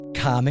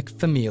Comic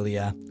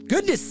Familia.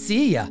 Good to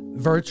see ya,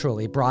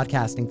 virtually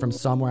broadcasting from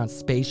somewhere on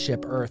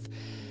Spaceship Earth.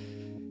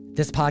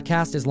 This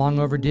podcast is long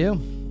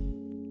overdue.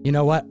 You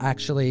know what? I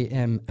actually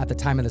am, at the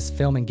time of this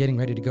filming, getting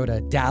ready to go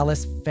to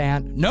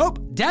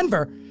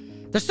Denver.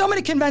 There's so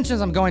many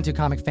conventions I'm going to,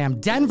 Comic Fam.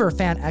 Denver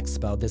Fan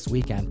Expo this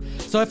weekend.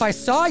 So if I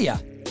saw ya,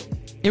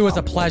 it was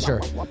a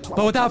pleasure.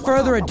 But without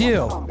further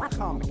ado,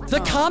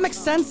 the comic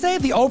sensei,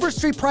 the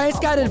Overstreet Price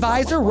Guide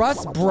advisor,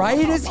 Russ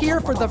Bright, is here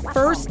for the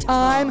first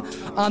time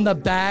on the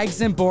Bags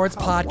and Boards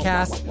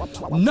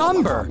podcast,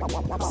 number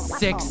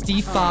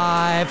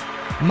 65.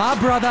 My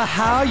brother,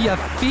 how you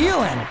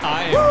feeling?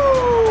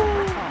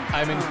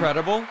 I'm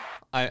incredible.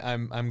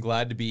 I'm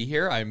glad to be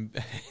here.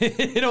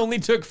 It only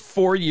took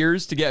 4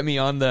 years to get me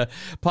on the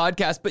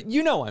podcast, but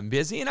you know I'm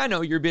busy, and I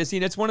know you're busy,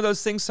 and it's one of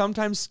those things,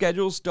 sometimes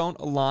schedules don't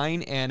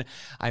align, and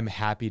I'm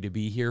happy to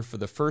be here for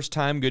the first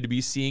time. Good to be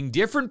seeing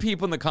different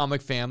people in the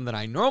comic fam than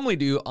I normally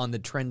do on the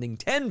Trending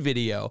 10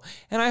 video,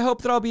 and I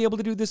hope that I'll be able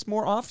to do this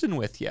more often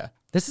with you.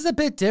 This is a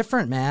bit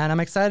different, man. I'm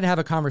excited to have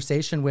a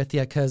conversation with you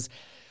because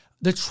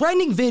the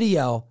Trending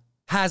video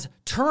has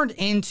turned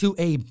into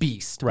a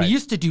beast. Right. We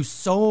used to do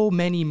so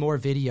many more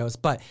videos,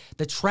 but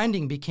the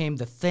trending became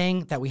the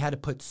thing that we had to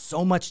put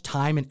so much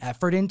time and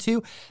effort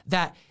into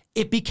that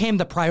it became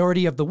the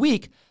priority of the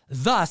week.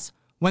 Thus,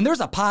 when there's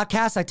a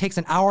podcast that takes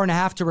an hour and a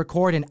half to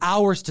record and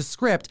hours to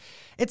script,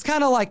 it's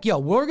kind of like,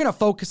 we're going to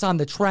focus on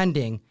the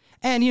trending.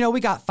 And,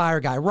 we got Fire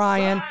Guy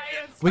Ryan,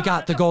 we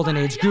got the Golden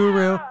Age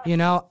Guru,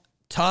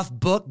 tough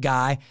book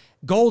guy,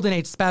 Golden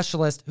Age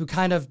specialist who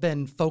kind of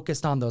been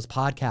focused on those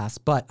podcasts.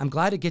 But I'm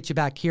glad to get you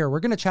back here. We're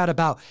going to chat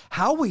about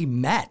how we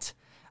met.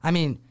 I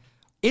mean,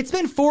 it's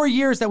been 4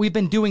 years that we've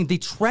been doing the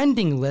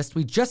trending list.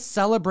 We just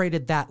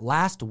celebrated that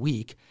last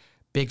week.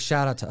 Big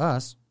shout out to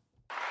us.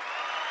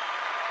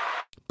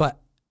 But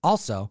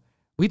also,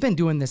 we've been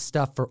doing this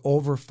stuff for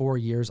over 4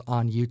 years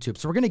on YouTube.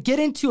 So we're going to get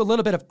into a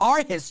little bit of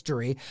our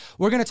history.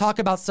 We're going to talk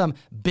about some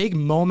big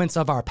moments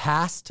of our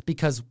past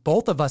because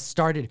both of us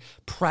started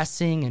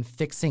pressing and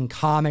fixing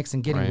comics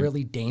and getting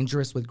really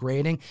dangerous with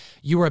grading.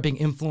 You were a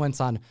big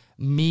influence on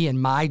me and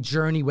my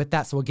journey with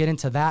that. So we'll get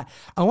into that.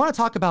 I want to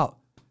talk about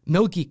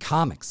Mill Geek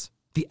Comics,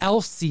 the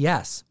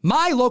LCS,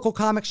 my local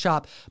comic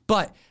shop.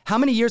 But how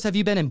many years have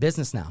you been in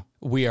business now?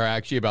 We are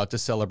actually about to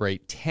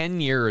celebrate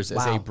 10 years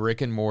as a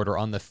brick and mortar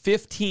on the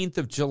 15th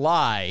of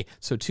July.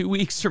 So 2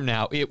 weeks from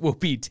now, it will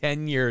be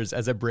 10 years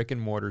as a brick and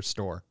mortar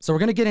store. So we're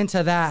going to get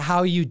into that,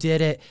 how you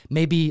did it,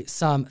 maybe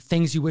some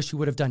things you wish you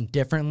would have done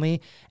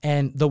differently,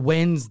 and the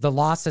wins, the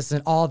losses,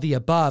 and all the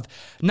above.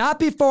 Not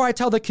before I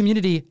tell the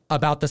community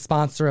about the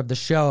sponsor of the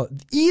show.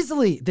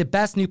 Easily the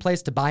best new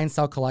place to buy and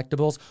sell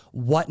collectibles,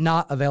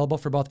 Whatnot, available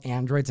for both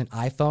Androids and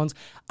iPhones.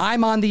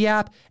 I'm on the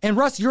app, and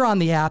Russ, you're on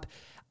the app.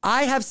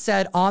 I have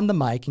said on the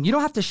mic, and you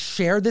don't have to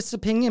share this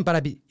opinion, but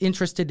I'd be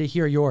interested to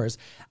hear yours.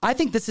 I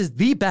think this is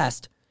the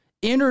best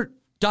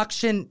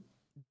introduction,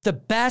 the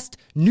best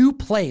new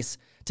place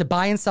to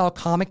buy and sell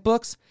comic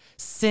books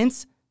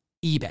since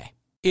eBay.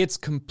 It's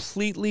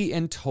completely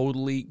and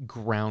totally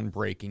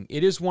groundbreaking.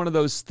 It is one of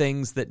those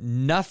things that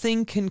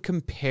nothing can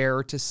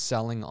compare to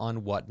selling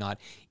on Whatnot.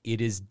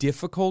 It is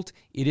difficult.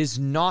 It is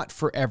not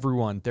for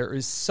everyone. There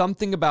is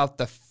something about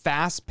the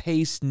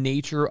fast-paced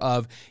nature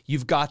of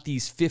you've got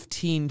these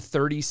 15,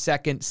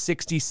 30-second,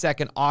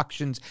 60-second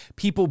auctions,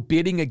 people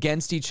bidding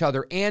against each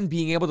other and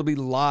being able to be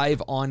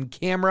live on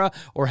camera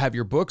or have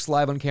your books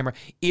live on camera.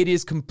 It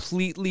is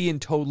completely and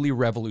totally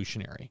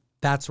revolutionary.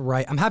 That's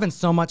right. I'm having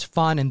so much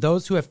fun. And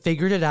those who have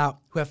figured it out,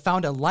 who have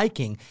found a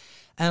liking,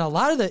 and a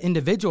lot of the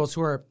individuals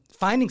who are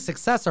finding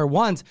success are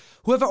ones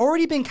who have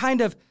already been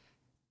kind of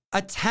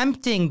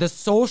attempting the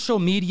social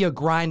media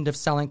grind of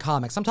selling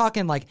comics. I'm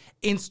talking like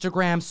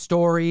Instagram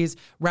stories,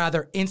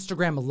 rather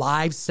Instagram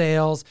live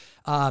sales,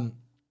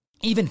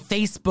 even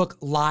Facebook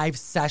live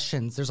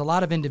sessions. There's a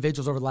lot of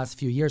individuals over the last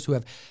few years who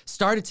have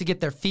started to get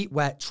their feet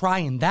wet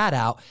trying that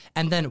out.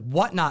 And then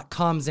Whatnot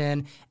comes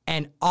in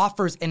and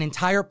offers an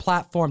entire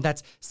platform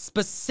that's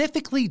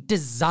specifically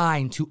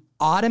designed to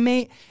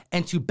automate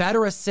and to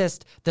better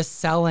assist the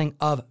selling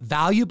of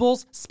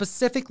valuables,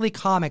 specifically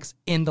comics,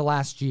 in the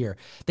last year.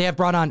 They have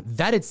brought on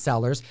vetted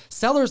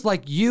sellers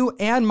like you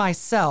and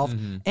myself,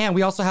 and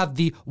we also have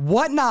the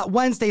Whatnot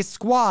Wednesday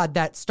squad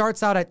that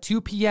starts out at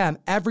 2 p.m.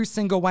 every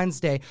single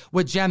Wednesday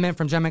with Gem Mint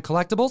from Gem Mint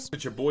Collectibles.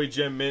 It's your boy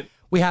Gem Mint.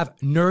 We have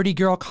Nerdy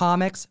Girl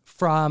Comics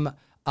from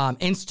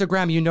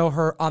Instagram. You know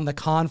her on the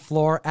con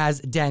floor as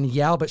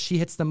Danielle, but she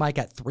hits the mic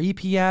at 3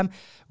 p.m.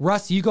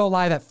 Russ, you go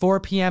live at 4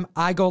 p.m.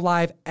 I go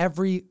live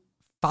every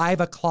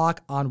 5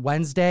 o'clock on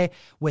Wednesday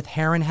with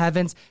Heron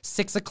Heavens.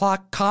 6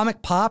 o'clock,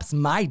 Comic Pops,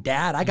 my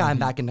dad. I got him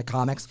back into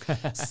comics.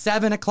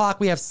 7 o'clock,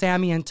 we have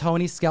Sammy and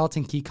Tony,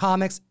 Skeleton Key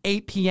Comics.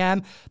 8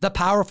 p.m., The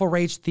Powerful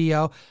Rage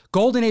Theo.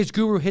 Golden Age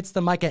Guru hits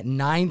the mic at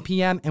 9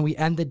 p.m., and we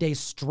end the day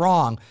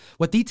strong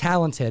with the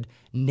talented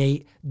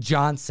Nate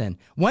Johnson.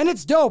 When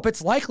it's dope,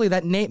 it's likely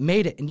that Nate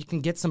made it, and you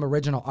can get some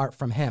original art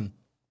from him.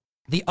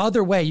 The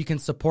other way you can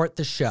support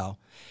the show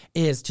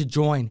is to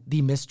join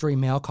the Mystery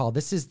Mail Call.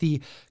 This is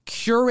the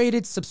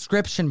curated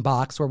subscription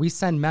box where we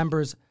send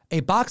members a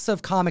box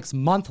of comics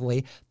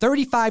monthly,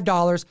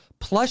 $35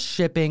 plus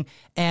shipping,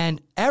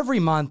 and every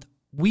month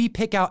we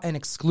pick out an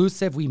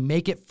exclusive. We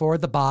make it for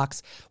the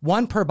box,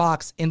 one per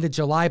box. In the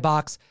July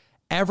box,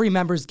 every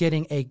member's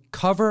getting a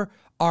cover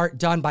art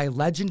done by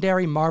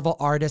legendary Marvel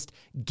artist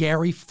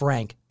Gary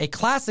Frank, a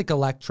classic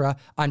Elektra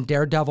on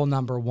Daredevil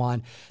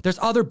 #1. There's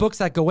other books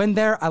that go in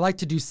there. I like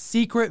to do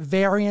secret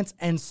variants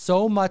and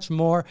so much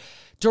more.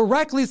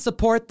 Directly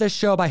support this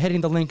show by hitting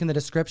the link in the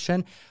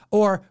description,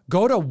 or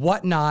go to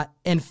Whatnot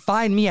and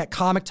find me at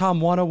Comic Tom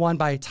 101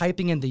 by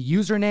typing in the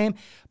username.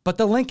 But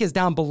the link is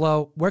down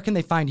below. Where can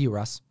they find you,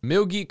 Russ?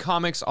 Milgeek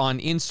Comics on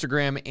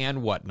Instagram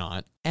and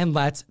Whatnot. And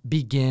let's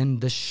begin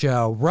the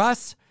show.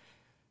 Russ,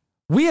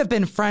 we have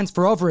been friends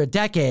for over a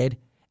decade,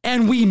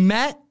 and we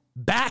met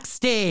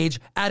backstage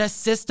at a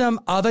System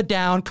of a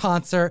Down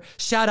concert.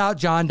 Shout out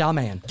John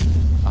Dalman.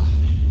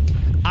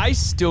 I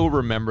still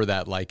remember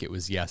that like it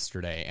was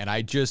yesterday, and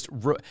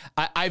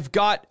I've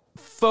got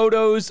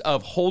photos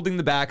of holding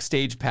the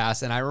backstage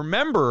pass, and I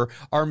remember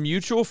our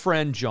mutual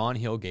friend John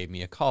Hill gave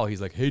me a call.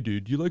 He's like, "Hey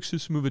dude, you like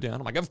System of a Down?"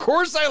 I'm like, "Of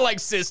course I like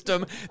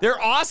System.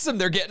 They're awesome.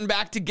 They're getting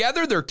back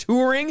together. They're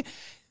touring.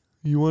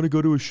 You want to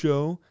go to a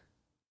show?"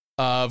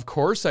 Of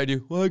course I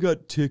do. Well, I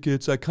got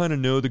tickets. I kind of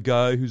know the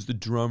guy who's the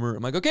drummer.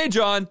 I'm like, "Okay,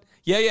 John.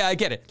 Yeah, I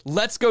get it.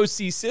 Let's go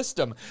see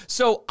System."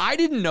 So I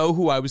didn't know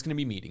who I was going to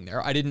be meeting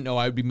there. I didn't know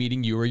I would be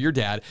meeting you or your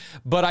dad.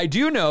 But I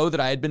do know that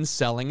I had been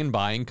selling and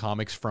buying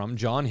comics from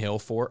John Hill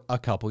for a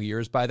couple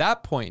years by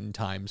that point in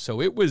time.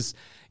 So it was,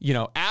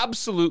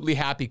 absolutely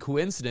happy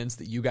coincidence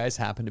that you guys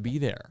happened to be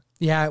there.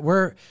 Yeah,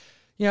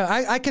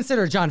 I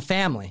consider John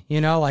family,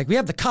 like we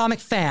have the comic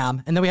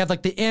fam, and then we have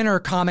like the inner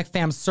comic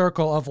fam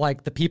circle of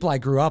like the people I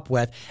grew up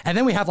with. And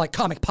then we have like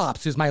Comic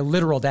Pops, who's my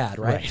literal dad,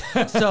 right?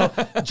 So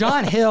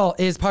John Hill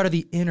is part of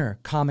the inner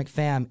comic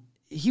fam.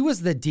 He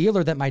was the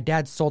dealer that my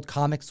dad sold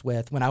comics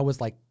with when I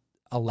was like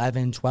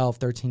 11, 12,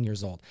 13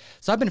 years old.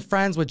 So I've been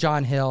friends with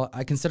John Hill.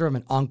 I consider him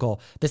an uncle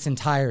this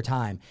entire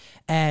time.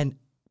 And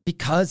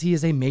because he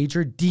is a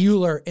major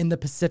dealer in the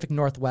Pacific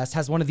Northwest,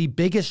 has one of the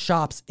biggest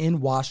shops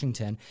in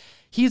Washington,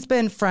 he's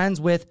been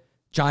friends with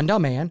John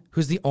Dalman,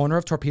 who's the owner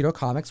of Torpedo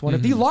Comics, one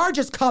of the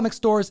largest comic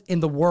stores in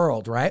the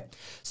world, right?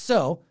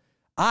 So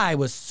I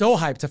was so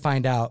hyped to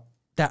find out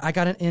that I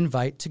got an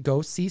invite to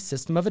go see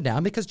System of a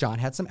Down because John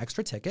had some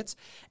extra tickets.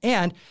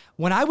 And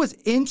when I was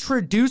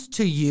introduced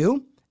to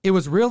you, it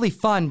was really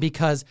fun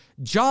because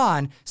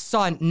John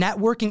saw a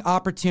networking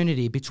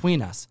opportunity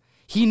between us.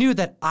 He knew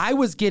that I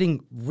was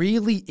getting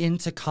really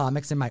into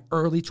comics in my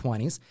early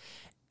 20s.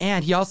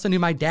 And he also knew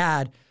my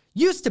dad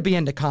used to be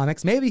into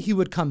comics. Maybe he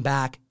would come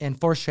back, and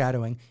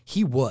foreshadowing,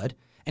 he would.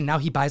 And now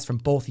he buys from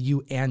both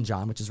you and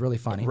John, which is really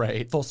funny.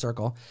 Right. Full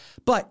circle.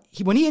 But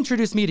when he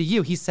introduced me to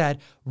you, he said,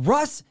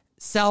 Russ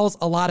sells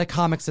a lot of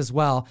comics as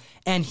well.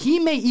 And he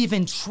may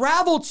even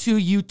travel to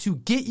you to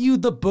get you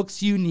the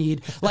books you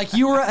need. Like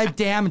you were a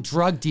damn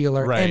drug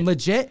dealer. Right. And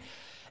legit,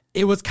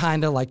 it was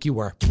kind of like you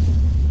were.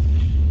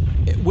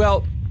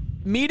 Well,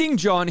 meeting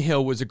John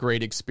Hill was a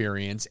great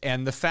experience,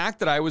 and the fact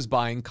that I was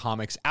buying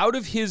comics out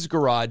of his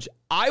garage,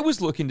 I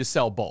was looking to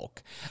sell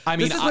bulk. I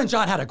mean, this is when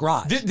John had a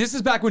garage. This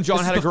is back when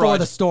John had a garage. Before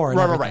the store and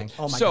right, everything. Right.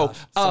 Oh my gosh,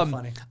 so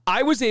funny.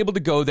 I was able to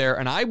go there,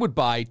 and I would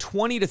buy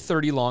 20 to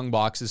 30 long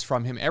boxes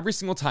from him every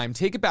single time,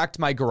 take it back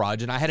to my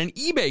garage, and I had an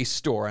eBay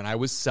store, and I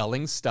was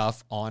selling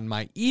stuff on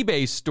my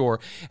eBay store.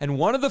 And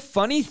one of the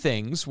funny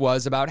things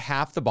was about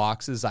half the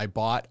boxes I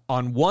bought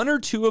on one or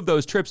two of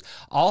those trips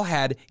all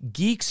had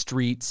Geek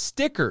Street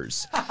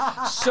stickers.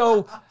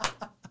 So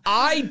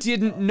I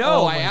didn't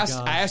know. Oh I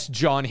asked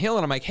John Hill,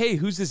 and I'm like, "Hey,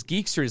 who's this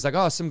Geekster?" He's like,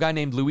 "Oh, some guy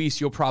named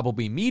Luis. You'll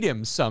probably meet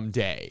him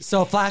someday."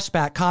 So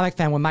flashback, comic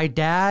fan. When my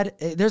dad,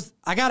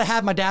 I got to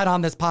have my dad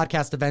on this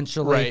podcast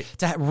eventually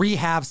to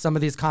rehab some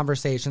of these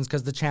conversations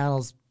because the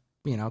channel's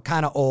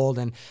kind of old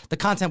and the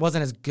content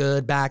wasn't as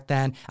good back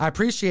then. I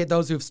appreciate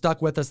those who've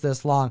stuck with us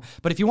this long.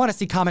 But if you want to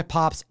see Comic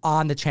Pops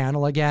on the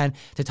channel again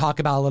to talk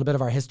about a little bit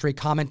of our history,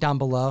 comment down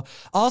below.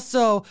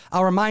 Also,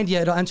 I'll remind you,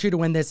 it'll enter you to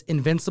win this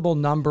Invincible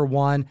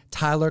 #1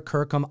 Tyler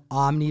Kirkham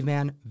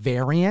Omni-Man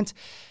variant.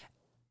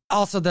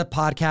 Also, the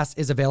podcast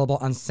is available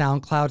on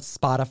SoundCloud,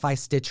 Spotify,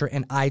 Stitcher,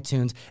 and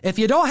iTunes. If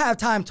you don't have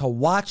time to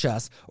watch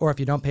us, or if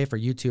you don't pay for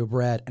YouTube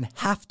Red and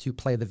have to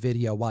play the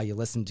video while you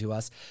listen to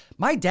us,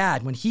 my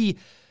dad, when he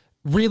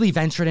really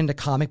ventured into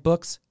comic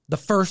books the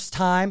first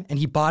time and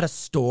he bought a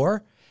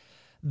store,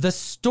 the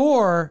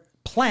store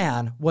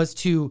plan was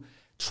to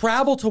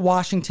travel to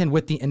Washington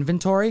with the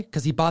inventory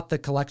because he bought the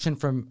collection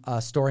from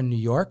a store in New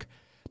York,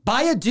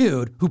 by a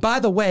dude who, by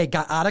the way,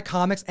 got out of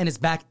comics and is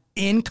back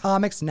in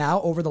comics now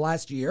over the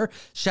last year.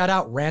 Shout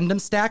out Random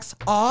Stacks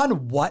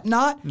on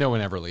Whatnot. No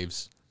one ever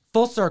leaves.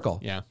 Full circle.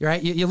 Yeah. You're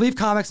right. You leave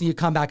comics and you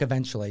come back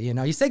eventually.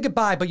 You say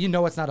goodbye, but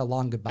it's not a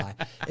long goodbye.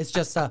 It's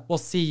just, we'll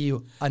see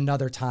you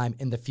another time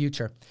in the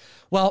future.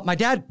 Well, my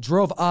dad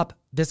drove up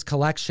this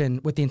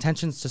collection with the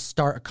intentions to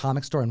start a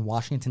comic store in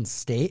Washington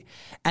State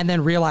and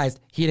then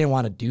realized he didn't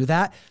want to do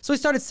that. So he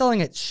started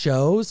selling at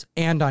shows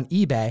and on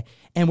eBay.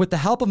 And with the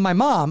help of my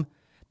mom,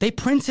 they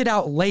printed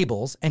out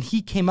labels and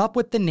he came up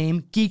with the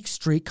name Geek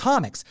Street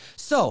Comics.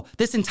 So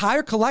this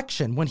entire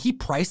collection, when he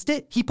priced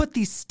it, he put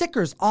these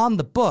stickers on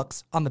the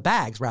books, on the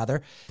bags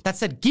rather, that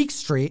said Geek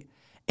Street,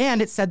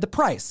 and it said the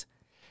price.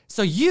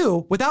 So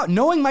you, without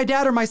knowing my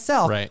dad or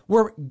myself,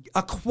 were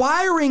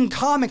acquiring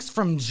comics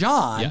from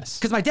John. Yes.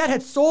 Because my dad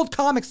had sold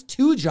comics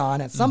to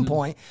John at some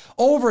point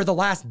over the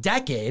last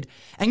decade.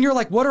 And you're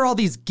like, what are all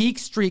these Geek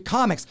Street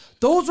comics?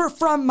 Those were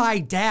from my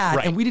dad,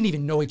 and we didn't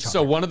even know each other.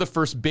 So one of the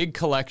first big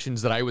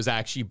collections that I was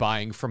actually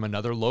buying from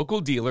another local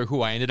dealer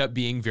who I ended up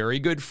being very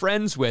good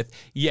friends with,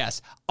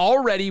 yes,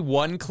 already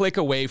one click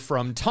away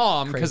from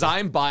Tom, because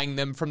I'm buying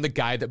them from the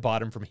guy that bought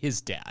them from his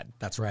dad.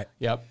 That's right.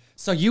 Yep.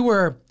 So you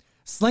were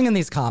slinging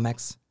these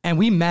comics, and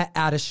we met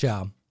at a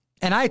show.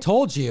 And I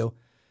told you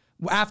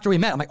after we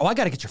met, I'm like, oh, I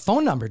got to get your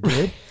phone number,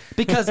 dude.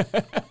 Because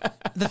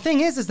the thing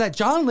is that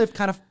John lived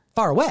kind of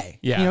far away.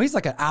 Yeah. You know, he's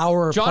like an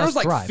hour John plus was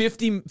like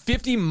drive.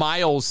 50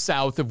 miles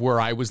south of where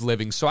I was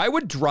living. So I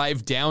would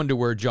drive down to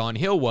where John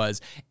Hill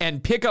was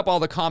and pick up all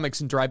the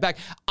comics and drive back.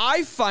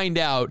 I find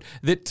out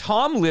that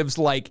Tom lives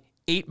like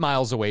 8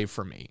 miles away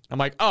from me. I'm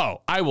like,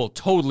 oh, I will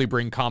totally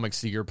bring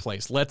comics to your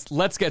place.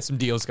 Let's get some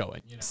deals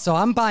going. You know? So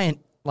I'm buying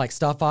like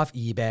stuff off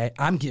eBay.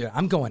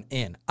 I'm going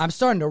in. I'm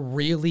starting to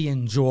really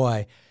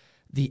enjoy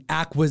the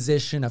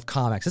acquisition of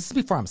comics. This is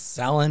before I'm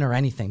selling or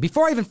anything.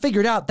 Before I even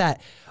figured out that,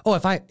 oh,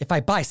 if I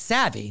buy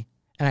Savvy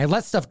and I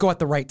let stuff go at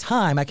the right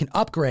time, I can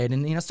upgrade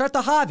and, you know, start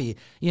the hobby,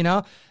 you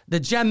know, the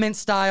Gem Mint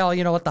style,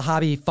 you know, let the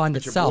hobby fund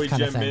itself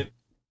kind of thing. Mint.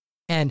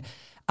 And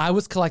I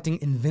was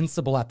collecting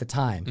Invincible at the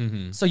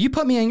time. So you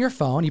put me on your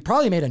phone. You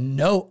probably made a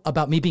note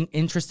about me being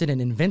interested in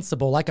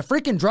Invincible, like a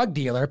freaking drug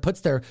dealer puts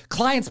their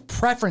clients'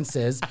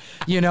 preferences,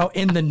 you know,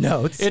 in the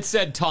notes. It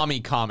said Tommy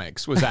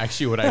Comics was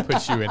actually what I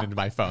put you into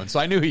my phone. So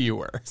I knew who you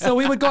were. So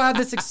we would go have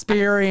this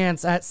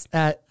experience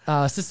at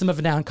System of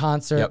a Down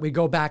concert. Yep. We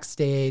go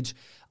backstage,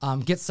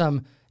 get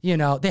some, you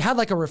know, they had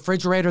like a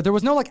refrigerator. There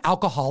was no like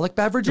alcoholic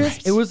beverages.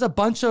 Right. It was a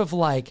bunch of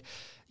like,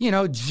 you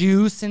know,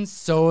 juice and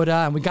soda,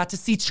 and we got to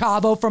see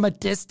Chavo from a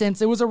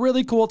distance. It was a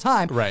really cool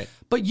time. Right.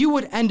 But you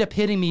would end up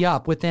hitting me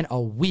up within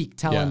a week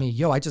telling me,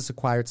 yo, I just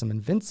acquired some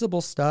Invincible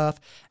stuff.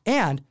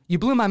 And you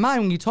blew my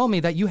mind when you told me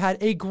that you had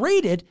a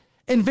graded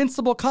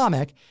Invincible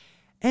comic.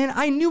 And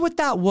I knew what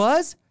that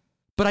was,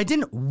 but I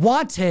didn't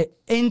want it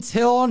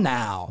until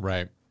now.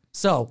 Right.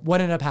 So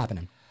what ended up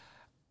happening?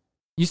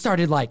 You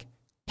started like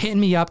hitting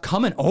me up,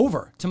 coming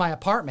over to my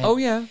apartment. Oh,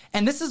 yeah.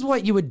 And this is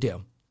what you would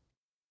do.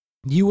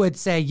 You would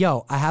say,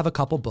 yo, I have a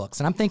couple books.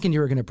 And I'm thinking you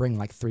were going to bring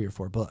like 3 or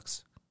 4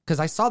 books because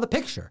I saw the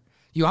picture.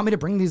 You want me to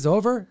bring these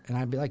over? And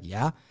I'd be like,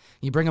 yeah.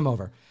 You bring them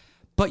over.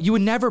 But you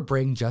would never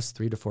bring just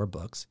 3 to 4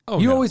 books.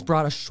 You always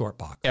brought a short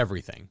box.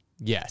 Everything.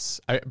 Yes.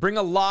 I bring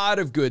a lot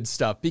of good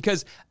stuff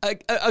because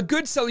a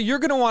good seller, you're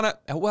going to want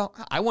to, well,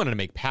 I wanted to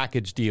make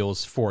package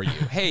deals for you.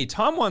 Hey,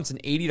 Tom wants an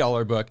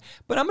 $80 book,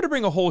 but I'm going to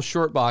bring a whole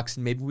short box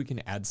and maybe we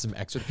can add some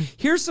extra.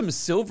 Here's some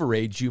Silver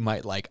Age you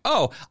might like.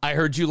 Oh, I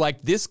heard you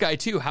like this guy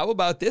too. How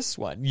about this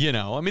one? You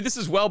know, I mean, this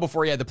is well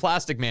before he had the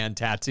Plastic Man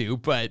tattoo,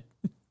 but.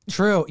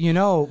 True. You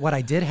know what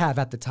I did have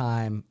at the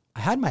time?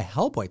 I had my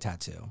Hellboy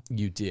tattoo.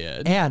 You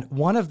did. And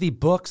one of the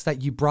books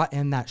that you brought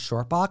in that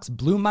short box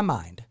blew my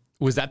mind.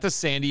 Was that the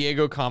San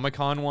Diego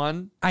Comic-Con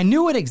one? I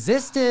knew it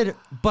existed,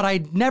 but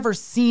I'd never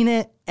seen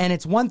it. And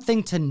it's one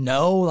thing to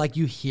know, like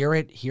you hear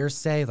it,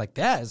 hearsay, like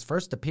that his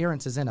first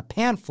appearance is in a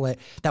pamphlet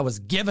that was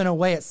given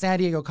away at San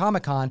Diego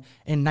Comic-Con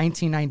in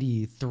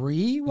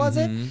 1993, was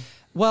it?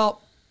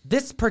 Well,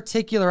 this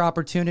particular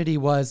opportunity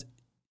was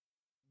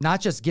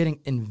not just getting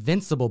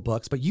Invincible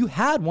books, but you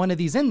had one of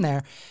these in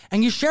there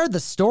and you shared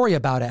the story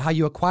about it, how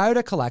you acquired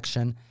a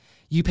collection,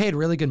 you paid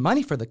really good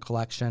money for the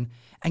collection,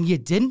 and you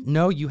didn't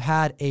know you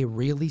had a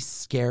really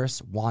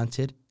scarce,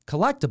 wanted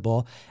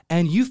collectible,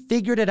 and you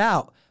figured it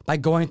out by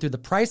going through the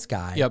price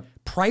guide,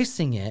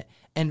 pricing it,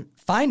 and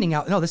finding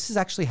out, no, this is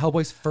actually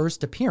Hellboy's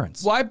first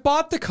appearance. Well, I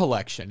bought the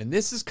collection, and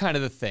this is kind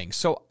of the thing.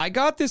 So I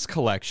got this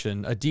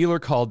collection. A dealer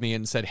called me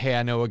and said, hey,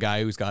 I know a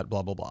guy who's got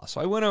blah, blah, blah.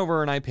 So I went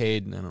over and I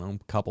paid, I don't know,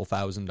 a couple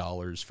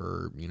 $1,000s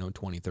for,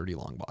 20, 30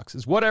 long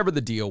boxes, whatever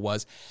the deal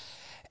was.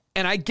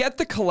 And I get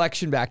the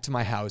collection back to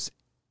my house.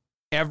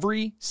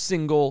 Every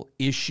single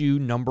issue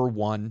number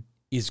 1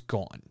 is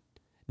gone.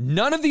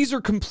 None of these are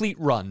complete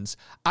runs.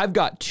 I've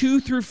got 2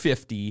 through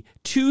 50,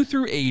 2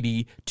 through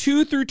 80,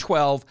 2 through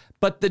 12,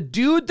 but the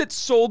dude that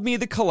sold me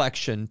the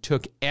collection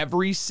took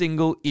every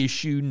single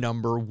issue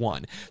number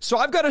 1. So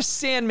I've got a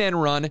Sandman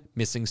run,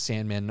 missing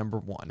Sandman number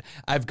 1.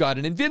 I've got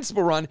an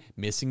Invincible run,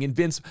 missing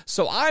Invincible.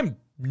 So I'm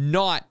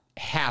not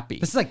happy.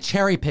 This is like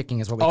cherry picking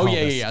is what we call this.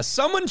 Oh, yeah.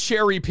 Someone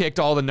cherry picked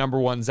all the number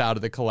 1s out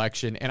of the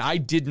collection, and I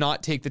did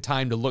not take the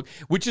time to look,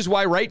 which is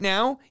why right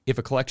now, if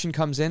a collection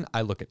comes in,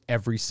 I look at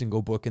every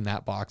single book in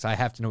that box. I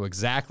have to know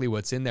exactly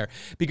what's in there,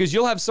 because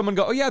you'll have someone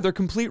go, oh, yeah, they're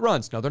complete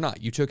runs. No, they're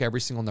not. You took every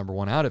single number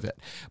 1 out of it.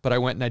 But I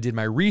went and I did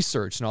my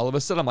research, and all of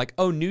a sudden I'm like,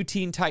 oh, New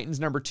Teen Titans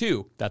number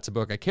 2. That's a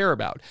book I care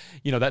about.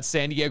 That's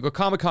San Diego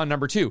Comic-Con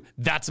number 2.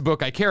 That's a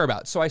book I care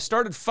about. So I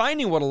started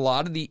finding what a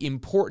lot of the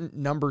important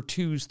number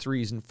 2s,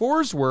 3s, and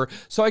 4s were,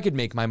 so I could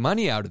make my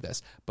money out of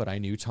this. But I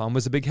knew Tom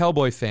was a big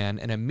Hellboy fan,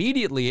 and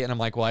immediately, and I'm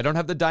like, well, I don't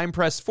have the Dime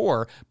Press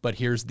 4, but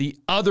here's the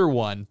other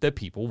one that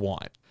people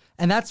want.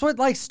 And that's what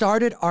like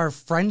started our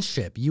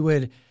friendship. You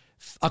would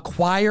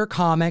acquire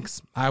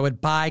comics, I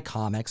would buy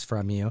comics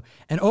from you,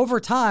 and over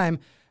time,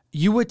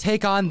 you would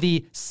take on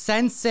the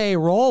sensei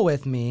role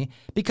with me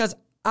because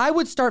I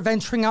would start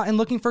venturing out and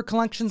looking for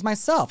collections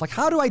myself. Like,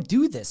 how do I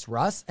do this,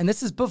 Russ? And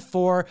this is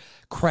before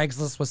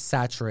Craigslist was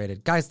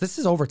saturated. Guys, this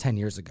is over 10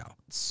 years ago.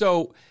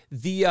 So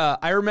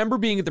I remember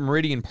being at the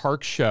Meridian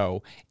Park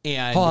show,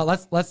 and hold on,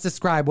 let's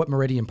describe what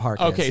Meridian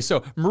Park is. Okay,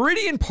 so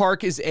Meridian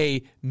Park is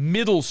a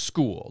middle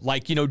school,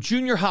 like,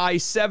 junior high,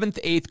 7th,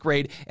 8th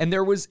grade, and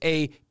there was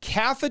a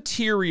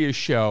cafeteria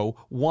show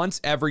once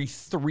every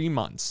 3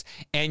 months,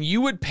 and you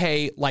would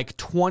pay like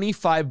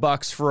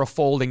 $25 for a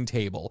folding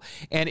table,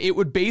 and it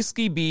would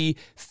basically be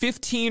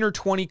 15 or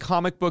 20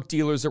 comic book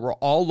dealers that were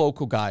all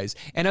local guys.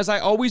 And as I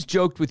always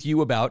joked with you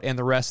about, and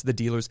the rest of the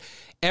dealers,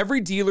 every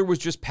dealer was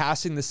just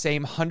passing the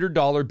same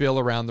 $100 bill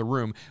around the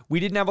room. We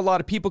didn't have a lot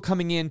of people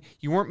coming in.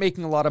 You weren't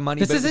making a lot of money.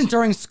 This isn't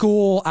during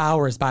school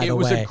hours, by the way. It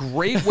was a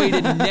great way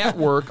to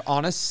network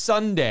on a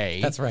Sunday.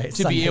 That's right.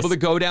 To be able to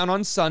go down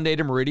on Sunday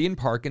to Meridian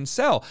Park and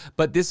sell.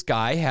 But this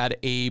guy had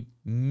a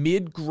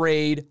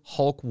mid-grade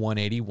Hulk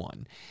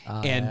 181.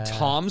 And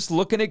Tom's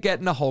looking at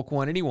getting a Hulk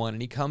 181,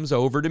 and he comes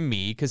over to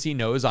me because he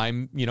knows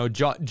I'm,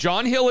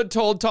 John Hill had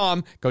told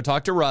Tom, go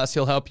talk to Russ,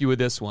 he'll help you with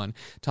this one.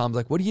 Tom's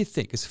like, what do you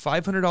think? Is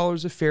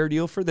 $500 a fair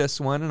deal for this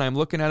one? And I'm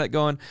looking at it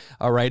going,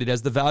 all right, it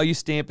has the value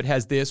stamp, it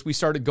has this. We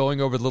started going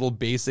over the little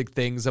basic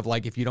things of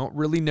like, if you don't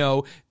really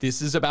know,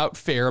 this is about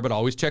fair, but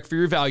always check for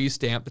your value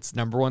stamp. It's the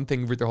number one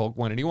thing with the Hulk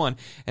 181.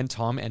 And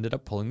Tom ended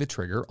up pulling the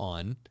trigger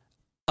on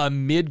a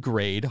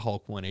mid-grade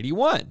Hulk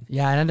 181.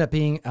 Yeah, it ended up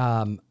being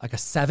like a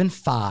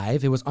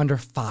 7.5. It was under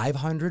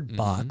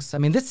 $500. I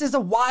mean, this is a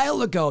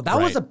while ago. That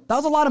was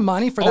a lot of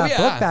money for that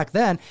book back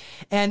then.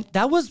 And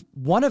that was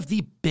one of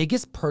the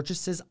biggest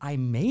purchases I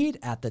made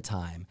at the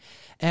time.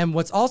 And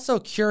what's also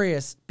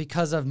curious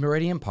because of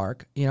Meridian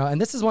Park,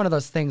 and this is one of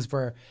those things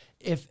where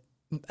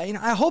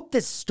I hope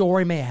this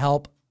story may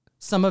help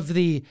some of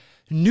the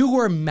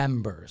newer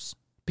members,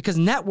 because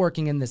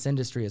networking in this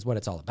industry is what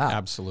it's all about.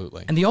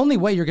 Absolutely. And the only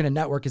way you're going to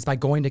network is by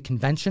going to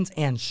conventions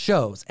and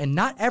shows. And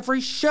not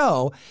every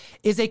show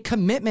is a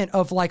commitment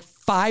of like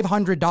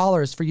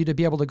 $500 for you to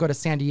be able to go to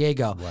San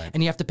Diego. Right.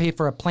 And you have to pay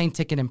for a plane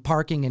ticket and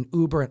parking and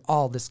Uber and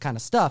all this kind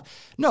of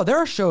stuff. No, there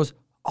are shows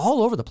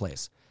all over the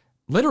place.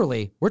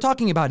 Literally, we're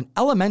talking about an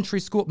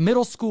elementary school,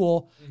 middle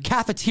school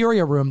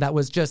cafeteria room that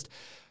was just,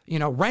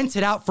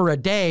 rented out for a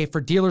day for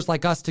dealers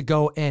like us to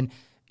go and,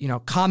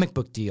 comic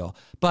book deal.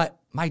 But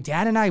my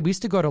dad and we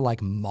used to go to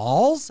like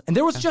malls, and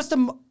there was just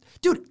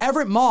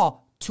Everett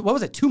Mall,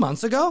 2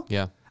 months ago?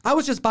 Yeah. I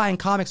was just buying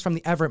comics from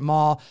the Everett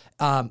Mall.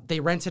 They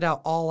rented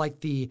out all like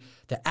the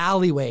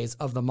alleyways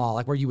of the mall,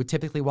 like where you would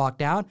typically walk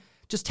down,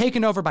 just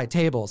taken over by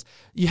tables.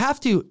 You have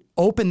to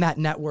open that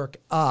network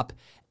up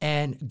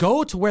and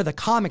go to where the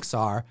comics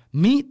are,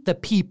 meet the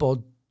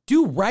people,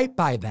 do right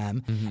by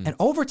them, and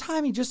over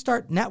time you just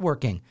start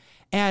networking.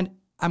 And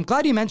I'm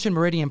glad you mentioned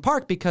Meridian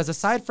Park, because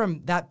aside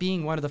from that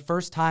being one of the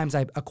first times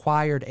I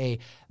acquired a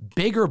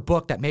bigger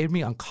book that made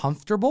me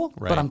uncomfortable,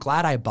 but I'm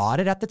glad I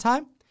bought it at the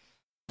time,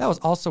 that was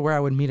also where I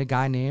would meet a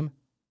guy named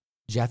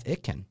Jeff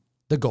Itkin,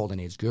 the Golden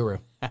Age guru.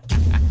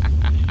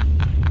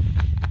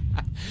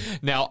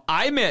 Now,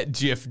 I met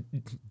Jeff.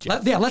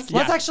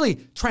 Let's actually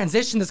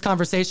transition this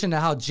conversation to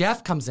how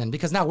Jeff comes in,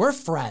 because now we're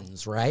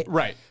friends, right?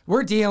 Right.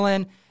 We're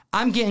dealing.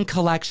 I'm getting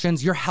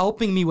collections. You're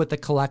helping me with the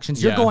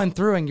collections. You're going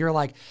through and you're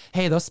like,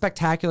 hey, those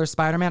Spectacular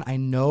Spider-Man, I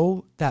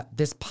know that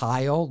this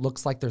pile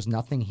looks like there's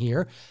nothing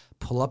here.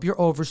 Pull up your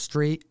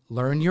Overstreet,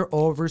 learn your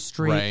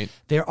Overstreet. Right.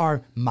 There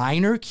are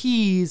minor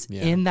keys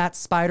in that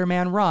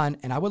Spider-Man run,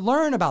 and I would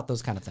learn about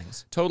those kind of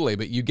things. Totally,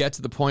 but you get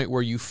to the point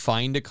where you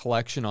find a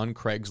collection on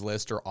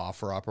Craigslist or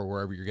OfferUp or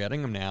wherever you're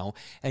getting them now,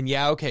 and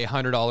 $100,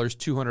 $200,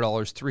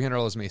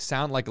 $300 may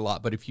sound like a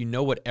lot, but if you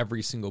know what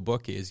every single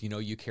book is,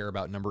 you care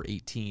about number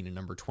 18 and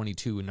number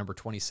 22 and number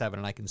 27,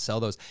 and I can sell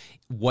those.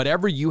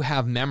 Whatever you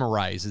have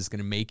memorized is going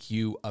to make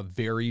you a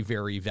very,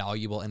 very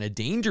valuable and a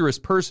dangerous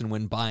person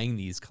when buying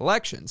these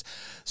collections.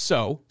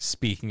 So,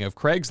 speaking of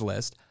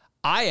Craigslist,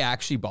 I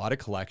actually bought a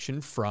collection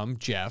from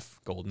Jeff,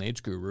 Golden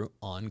Age Guru,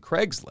 on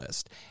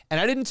Craigslist. And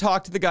I didn't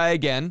talk to the guy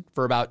again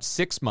for about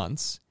 6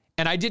 months.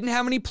 And I didn't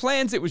have any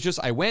plans. It was just,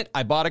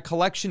 I bought a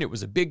collection. It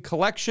was a big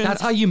collection. That's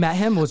how you met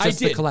him, was just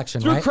the collection,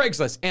 through right?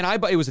 Craigslist. And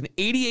it was an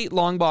 88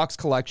 long box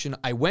collection.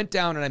 I went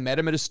down and I met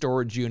him at a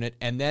storage unit.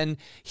 And then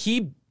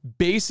he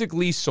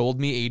basically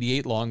sold me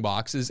 88 long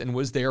boxes and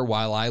was there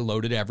while I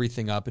loaded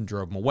everything up and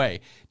drove him away.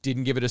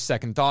 Didn't give it a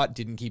second thought,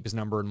 didn't keep his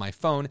number in my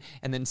phone.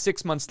 And then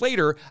 6 months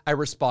later, I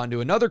respond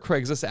to another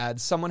Craigslist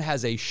ad. Someone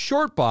has a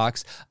short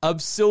box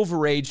of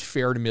Silver Age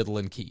Fair to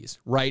Midland Keys,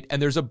 right?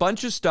 And there's a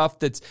bunch of stuff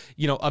that's,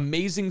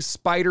 Amazing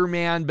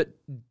Spider-Man, but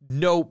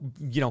no,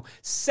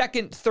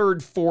 second,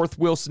 third, fourth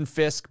Wilson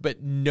Fisk,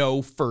 but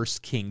no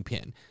first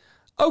Kingpin.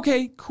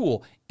 Okay,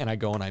 cool. And I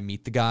go and I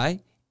meet the guy.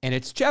 And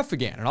it's Jeff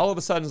again. And all of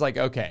a sudden it's like,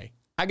 okay,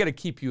 I got to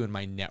keep you in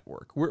my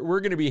network. We're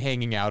going to be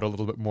hanging out a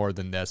little bit more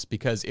than this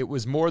because it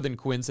was more than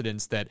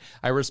coincidence that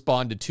I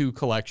responded to 2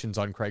 collections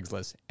on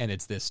Craigslist, and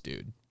it's this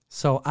dude.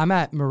 So I'm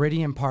at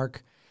Meridian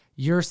Park.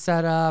 You're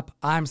set up.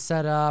 I'm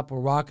set up. We're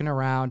walking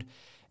around.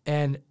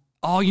 And,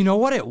 oh, you know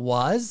what it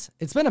was?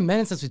 It's been a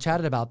minute since we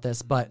chatted about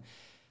this, but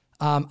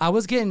I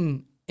was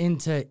getting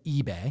into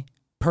eBay,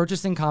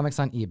 purchasing comics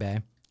on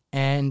eBay,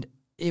 and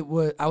I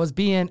was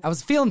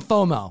feeling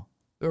FOMO.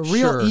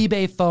 Real Sure.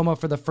 eBay FOMO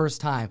for the first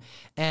time.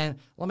 And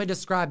let me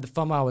describe the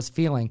FOMO I was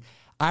feeling.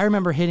 I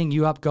remember hitting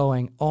you up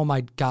going, oh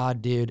my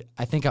God, dude,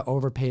 I think I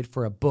overpaid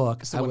for a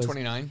book. So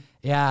 129?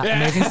 Yeah,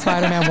 Amazing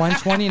Spider-Man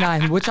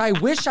 129, which I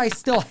wish I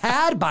still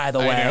had, by the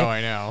way.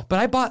 I know. But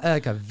I bought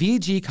like a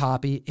VG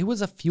copy. It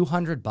was a few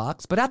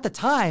 $100, but at the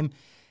time,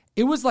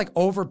 it was like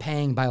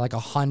overpaying by like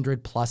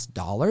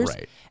 $100+.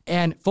 Right.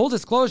 And full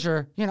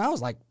disclosure, I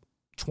was like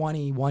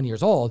 21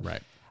 years old.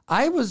 Right.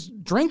 I was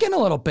drinking a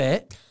little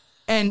bit.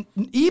 And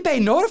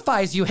eBay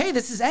notifies you, hey,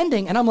 this is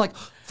ending. And I'm like,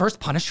 first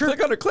Punisher?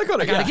 Click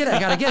on it. I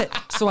gotta get it.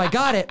 So I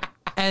got it.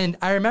 And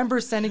I remember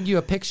sending you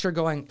a picture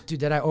going, dude,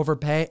 did I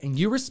overpay? And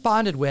you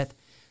responded with,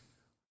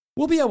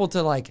 we'll be able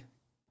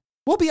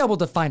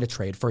to find a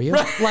trade for you.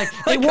 Right. Like,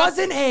 it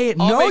wasn't a,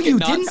 I'll no, make it you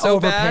not didn't so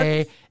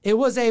overpay. It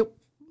was a,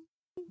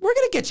 we're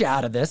going to get you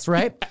out of this,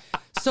 right?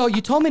 So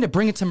you told me to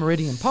bring it to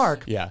Meridian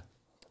Park. Yeah.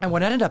 And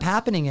what ended up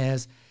happening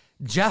is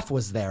Jeff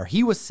was there.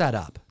 He was set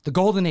up, the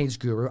Golden Age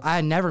guru. I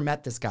had never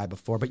met this guy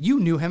before, but you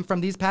knew him from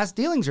these past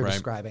dealings you're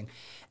describing.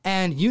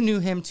 And you knew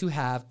him to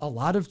have a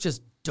lot of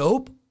just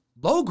dope,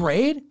 low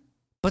grade,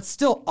 but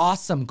still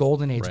awesome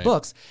Golden Age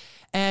books.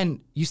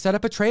 And you set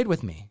up a trade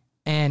with me.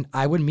 And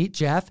I would meet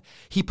Jeff.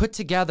 He put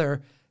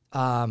together,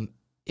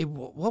 it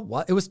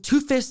was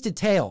Two-Fisted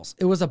Tales.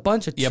 It was a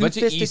bunch of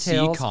Two-Fisted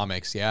Tales.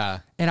 comics, yeah.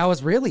 And I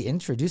was really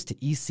introduced to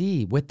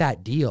EC with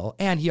that deal.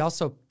 And he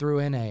also threw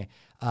in a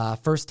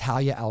first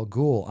Talia al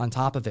Ghul on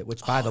top of it,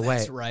 which, by the way,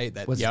 that's right.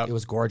 it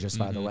was gorgeous,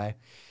 by the way.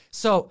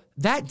 So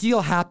that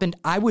deal happened.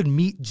 I would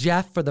meet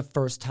Jeff for the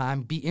first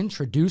time, be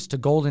introduced to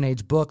Golden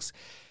Age books,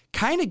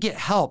 kind of get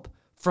help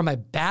from a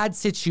bad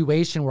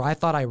situation where I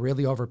thought I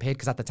really overpaid,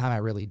 because at the time I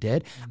really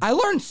did. I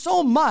learned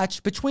so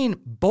much between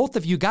both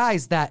of you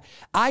guys that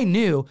I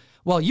knew,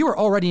 well, you were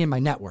already in my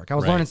network. I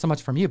was learning so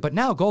much from you, but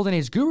now Golden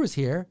Age Guru's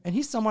here, and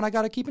he's someone I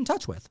got to keep in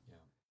touch with.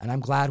 And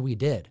I'm glad we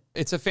did.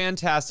 It's a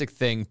fantastic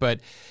thing, but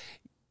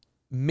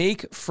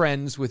make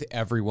friends with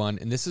everyone.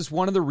 And this is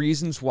one of the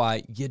reasons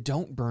why you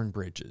don't burn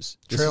bridges.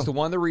 This is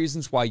one of the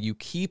reasons why you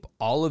keep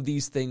all of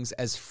these things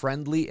as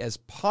friendly as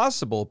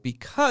possible,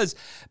 because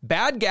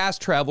bad gas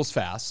travels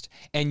fast,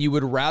 and you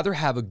would rather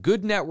have a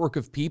good network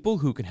of people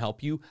who can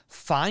help you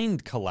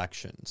find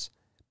collections.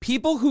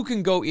 People who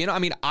can go in. I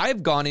mean,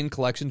 I've gone in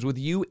collections with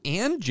you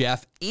and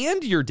Jeff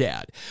and your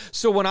dad.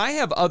 So when I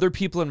have other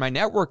people in my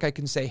network, I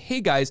can say,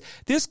 hey guys,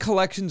 this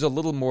collection's a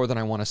little more than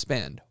I want to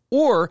spend.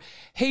 Or,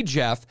 hey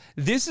Jeff,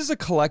 this is a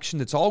collection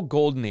that's all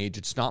Golden Age.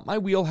 It's not my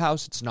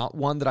wheelhouse. It's not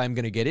one that I'm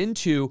going to get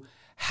into.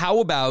 How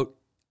about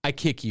I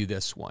kick you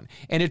this one?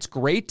 And it's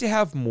great to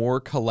have more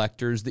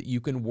collectors that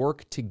you can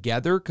work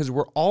together, because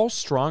we're all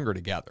stronger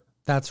together.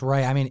 That's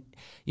right. I mean,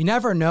 you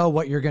never know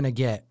what you're going to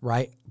get,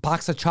 right?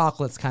 Box of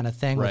chocolates kind of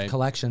thing with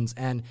collections.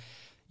 And,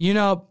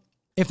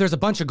 if there's a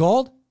bunch of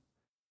gold,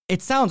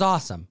 it sounds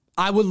awesome.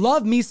 I would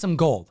love me some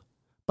gold,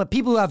 but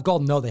people who have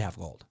gold know they have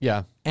gold.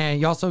 Yeah. And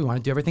you also want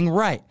to do everything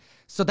right.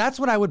 So that's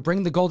what I would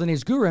bring the Golden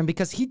Age Guru in,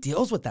 because he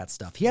deals with that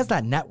stuff. He has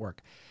that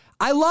network.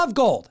 I love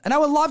gold, and I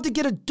would love to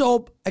get a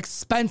dope,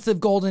 expensive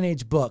Golden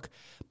Age book,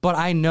 but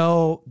I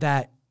know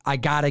that I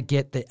got to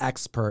get the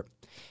expert.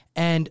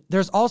 And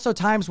there's also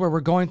times where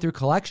we're going through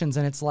collections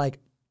and it's like,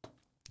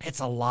 it's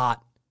a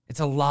lot.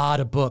 It's a lot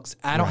of books.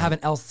 I don't have an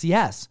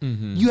LCS.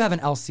 You have an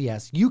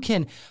LCS. You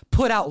can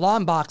put out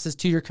long boxes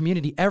to your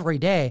community every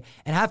day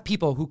and have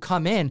people who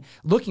come in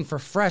looking for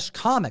fresh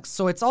comics.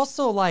 So it's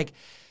also like,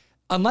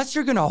 unless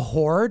you're going to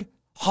hoard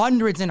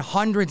hundreds and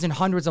hundreds and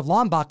hundreds of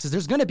long boxes,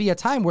 there's going to be a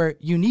time where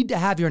you need to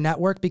have your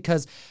network,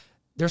 because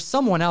there's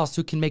someone else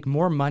who can make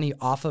more money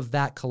off of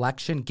that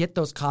collection, get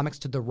those comics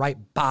to the right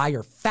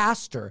buyer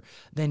faster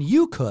than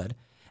you could.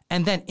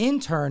 And then in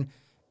turn,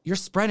 you're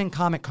spreading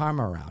comic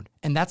karma around,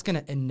 and that's going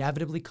to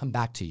inevitably come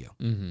back to you.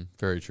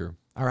 Very true.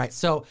 All right.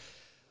 So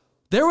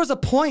there was a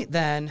point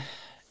then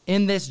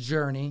in this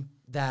journey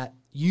that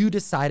you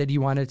decided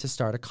you wanted to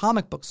start a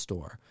comic book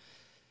store.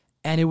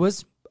 And it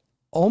was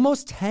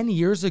almost 10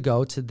 years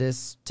ago to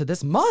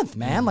this month,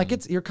 man.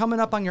 Like you're coming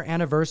up on your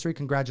anniversary.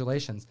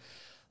 Congratulations.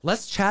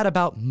 Let's chat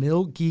about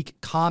Mill Geek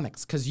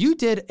Comics, because you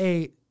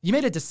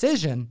made a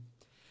decision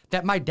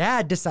that my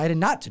dad decided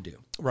not to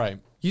do. Right.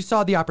 You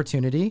saw the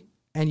opportunity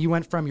and you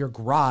went from your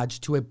garage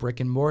to a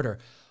brick and mortar.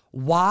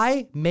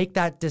 Why make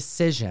that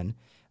decision?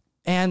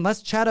 And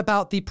let's chat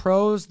about the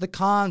pros, the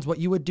cons, what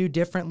you would do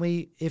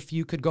differently if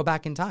you could go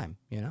back in time,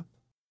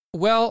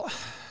 Well,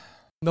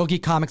 Mill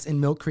Geek Comics in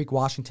Mill Creek,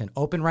 Washington.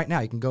 Open right now.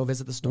 You can go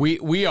visit the store.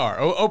 We are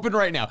open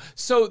right now.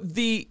 So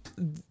the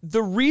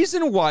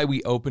reason why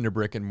we opened a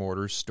brick and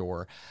mortar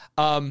store,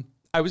 I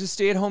was a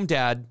stay-at-home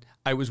dad.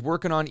 I was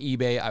working on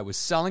eBay. I was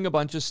selling a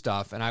bunch of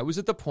stuff, and I was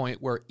at the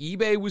point where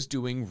eBay was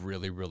doing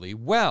really, really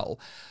well.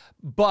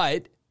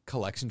 But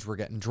collections were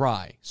getting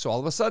dry. So all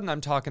of a sudden I'm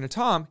talking to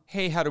Tom,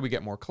 hey, how do we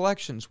get more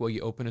collections? Well,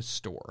 you open a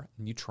store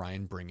and you try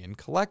and bring in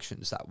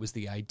collections. That was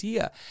the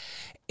idea.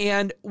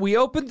 And we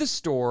opened the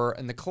store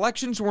and the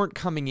collections weren't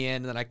coming in.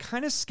 And then I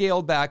kind of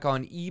scaled back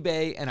on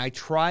eBay and I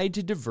tried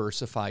to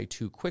diversify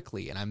too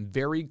quickly. And I'm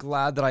very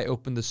glad that I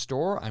opened the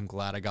store. I'm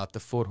glad I got the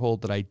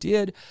foothold that I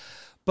did.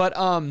 But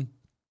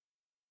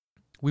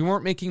we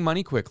weren't making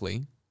money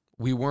quickly.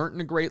 We weren't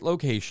in a great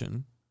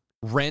location.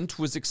 Rent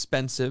was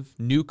expensive.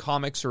 New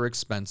comics are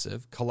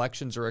expensive.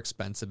 Collections are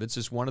expensive. It's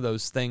just one of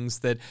those things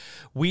that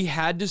we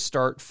had to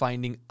start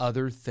finding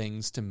other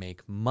things to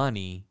make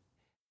money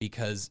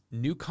because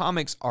new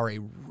comics are a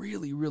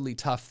really, really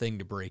tough thing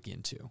to break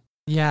into.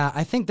 Yeah,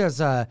 I think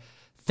there's a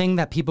thing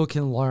that people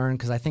can learn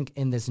because I think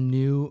in this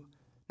new,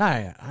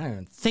 I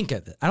don't think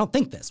of it. I don't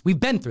think this. We've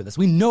been through this.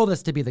 We know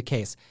this to be the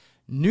case.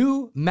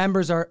 New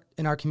members are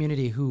in our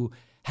community who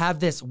have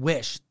this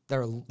wish,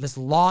 this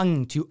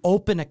longing to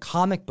open a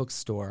comic book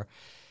store.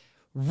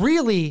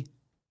 Really,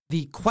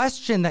 the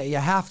question that you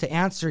have to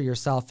answer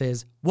yourself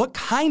is, what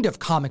kind of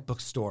comic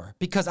book store?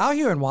 Because out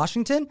here in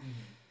Washington,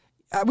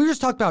 we just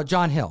talked about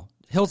John Hill,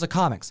 Hills of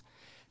Comics.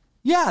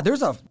 Yeah,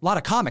 there's a lot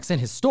of comics in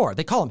his store.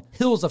 They call him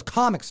Hills of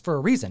Comics for a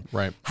reason.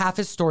 Right. Half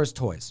his store is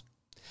toys,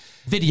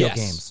 video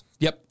games.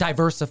 Yep.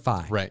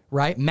 Diversify.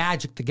 Right?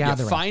 Magic the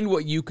Gathering. Find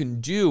what you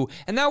can do.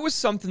 And that was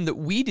something that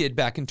we did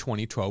back in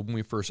 2012 when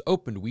we first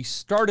opened. We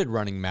started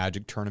running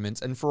Magic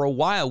tournaments. And for a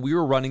while, we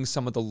were running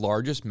some of the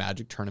largest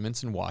Magic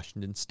tournaments in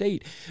Washington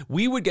State.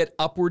 We would get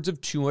upwards of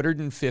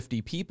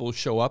 250 people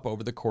show up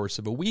over the course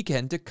of a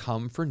weekend to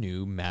come for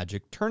new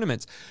Magic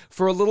tournaments.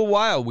 For a little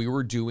while, we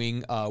were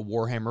doing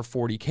Warhammer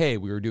 40K.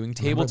 We were doing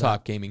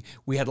tabletop gaming.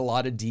 We had a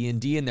lot of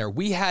D&D in there.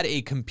 We had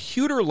a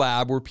computer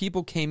lab where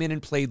people came in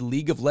and played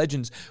League of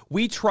Legends.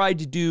 We tried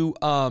to do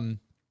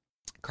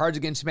Cards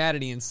Against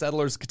Humanity and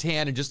Settlers of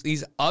Catan and just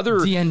these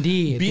other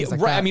D&D, things like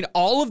that. I mean,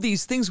 all of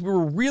these things we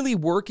were really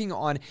working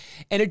on,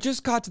 and it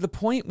just got to the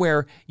point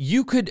where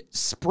you could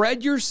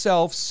spread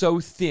yourself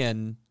so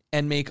thin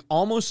and make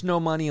almost no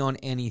money on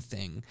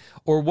anything.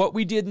 Or what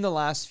we did in the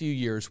last few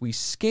years, we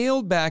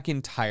scaled back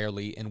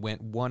entirely and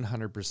went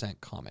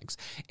 100% comics.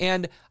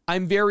 And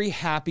I'm very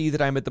happy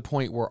that I'm at the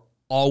point where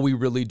all we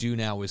really do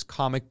now is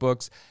comic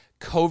books.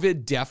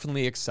 COVID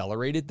definitely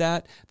accelerated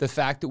that. The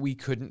fact that we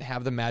couldn't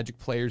have the Magic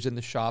players in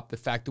the shop, the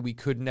fact that we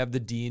couldn't have the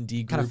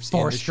D&D groups kind of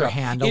forced your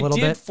hand a little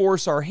bit. It did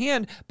force our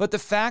hand, but the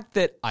fact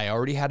that I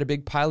already had a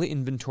big pile of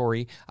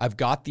inventory, I've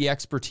got the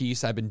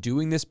expertise, I've been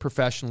doing this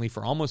professionally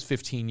for almost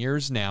 15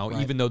 years now,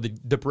 even though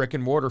the brick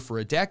and mortar for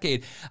a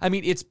decade. I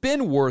mean, it's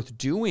been worth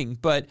doing,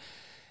 but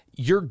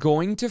you're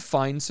going to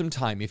find some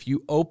time. If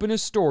you open a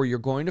store, you're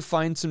going to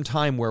find some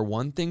time where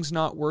one thing's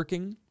not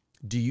working.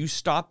 Do you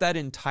stop that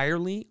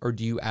entirely or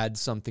do you add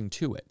something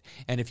to it?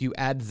 And if you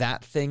add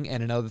that thing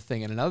and another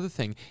thing and another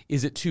thing,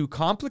 is it too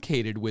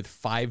complicated with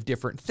 5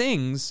 different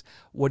things?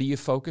 What do you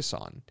focus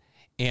on?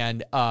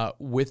 And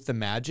with the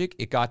Magic,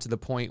 it got to the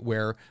point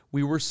where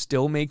we were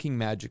still making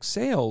Magic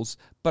sales,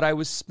 but I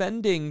was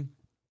spending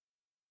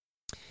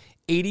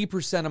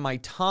 80% of my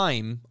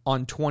time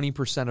on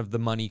 20% of the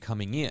money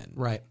coming in.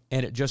 Right.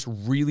 And it just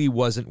really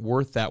wasn't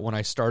worth that when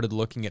I started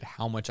looking at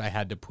how much I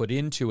had to put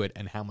into it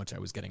and how much I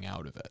was getting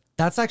out of it.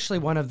 That's actually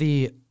one of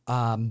the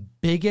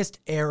biggest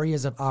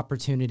areas of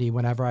opportunity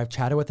whenever I've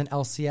chatted with an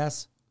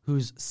LCS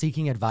who's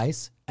seeking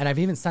advice. And I've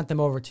even sent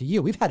them over to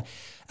you. We've had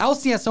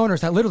LCS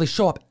owners that literally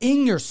show up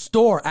in your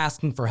store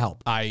asking for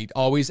help. I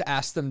always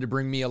ask them to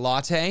bring me a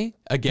latte.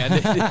 Again,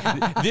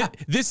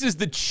 this is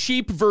the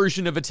cheap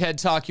version of a TED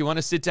Talk. You want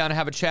to sit down and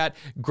have a chat,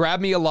 grab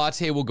me a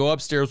latte. We'll go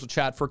upstairs, we'll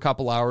chat for a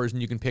couple hours,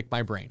 and you can pick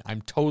my brain.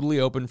 I'm totally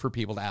open for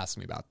people to ask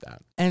me about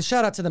that. And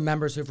shout out to the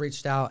members who've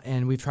reached out,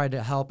 and we've tried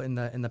to help in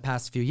the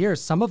past few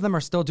years. Some of them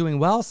are still doing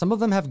well. Some of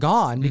them have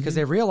gone because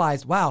they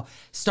realized, wow,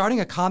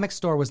 starting a comic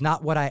store was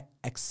not what I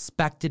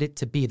expected it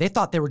to be. They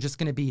thought they were just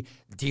going to be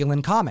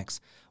dealing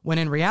comics, when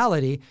in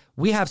reality,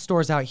 we have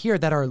stores out here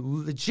that are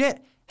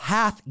legit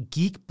half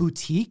geek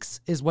boutiques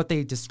is what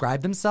they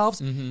describe themselves.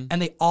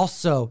 And they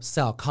also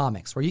sell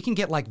comics where you can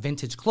get like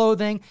vintage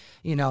clothing,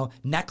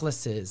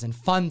 necklaces and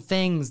fun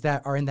things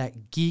that are in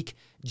that geek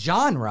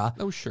genre.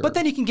 Oh, sure. But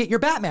then you can get your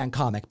Batman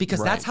comic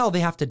because that's how they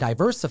have to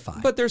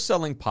diversify. But they're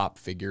selling pop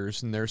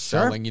figures and they're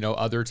selling,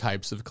 other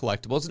types of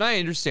collectibles. And I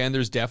understand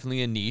there's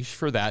definitely a niche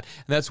for that.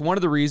 And that's one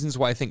of the reasons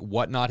why I think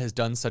Whatnot has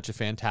done such a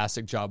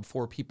fantastic job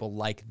for people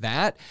like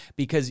that,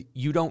 because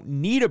you don't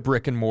need a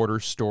brick and mortar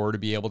store to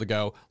be able to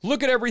go,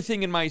 look at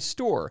everything in my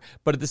store.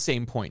 But at the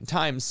same point in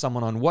time,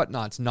 someone on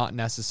Whatnot's not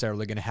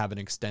necessarily going to have an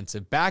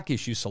extensive back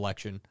issue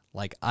selection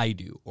like I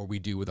do, or we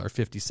do with our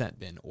 50-cent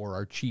bin or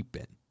our cheap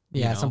bin.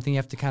 Yeah, something you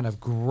have to kind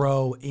of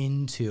grow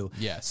into.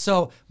 Yes.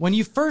 So when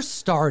you first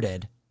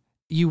started,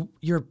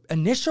 your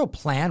initial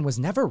plan was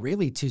never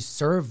really to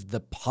serve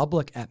the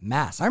public at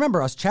mass. I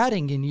remember us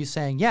chatting and you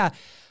saying, yeah,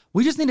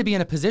 we just need to be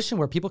in a position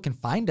where people can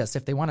find us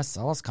if they want to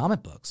sell us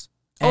comic books.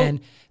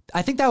 And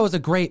I think that was a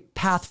great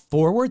path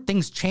forward.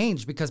 Things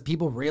changed because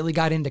people really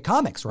got into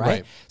comics,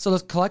 right? So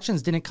those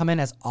collections didn't come in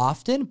as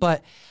often,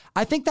 but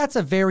I think that's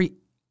a very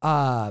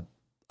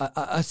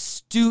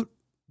astute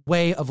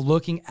way of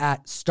looking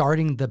at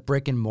starting the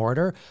brick and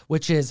mortar,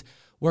 which is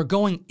we're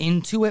going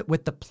into it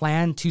with the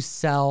plan to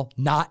sell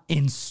not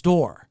in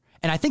store.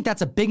 And I think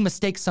that's a big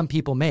mistake some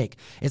people make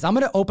is I'm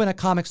going to open a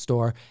comic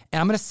store and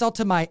I'm going to sell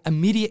to my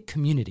immediate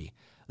community.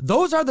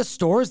 Those are the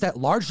stores that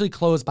largely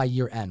close by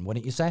year end,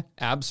 wouldn't you say?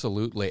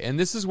 Absolutely. And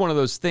this is one of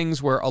those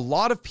things where a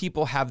lot of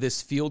people have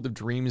this field of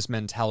dreams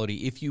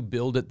mentality. If you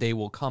build it, they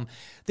will come.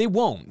 They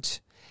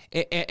won't.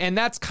 And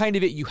that's kind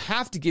of it. You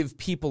have to give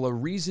people a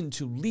reason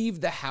to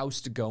leave the house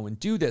to go and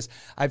do this.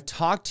 I've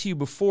talked to you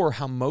before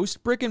how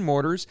most brick and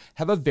mortars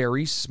have a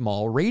very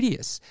small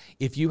radius.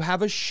 If you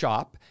have a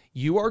shop,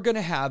 you are going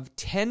to have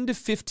 10 to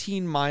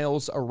 15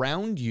 miles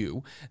around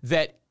you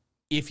that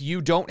if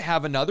you don't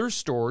have another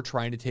store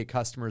trying to take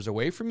customers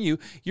away from you,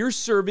 you're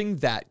serving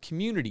that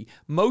community.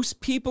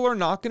 Most people are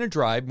not going to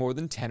drive more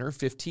than 10 or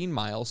 15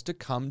 miles to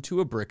come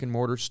to a brick and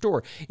mortar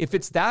store. If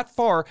it's that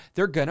far,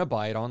 they're going to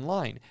buy it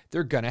online.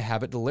 They're going to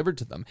have it delivered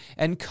to them.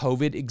 And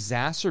COVID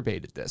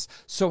exacerbated this.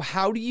 So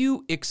how do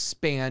you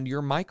expand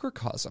your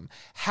microcosm?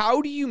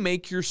 How do you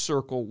make your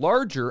circle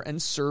larger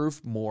and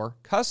serve more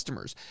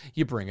customers?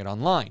 You bring it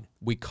online.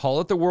 We call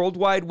it the World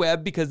Wide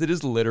Web because it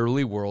is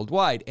literally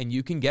worldwide, and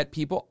you can get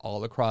people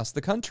all across the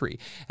country.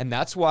 And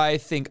that's why I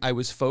think I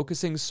was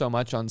focusing so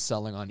much on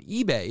selling on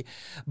eBay.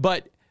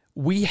 But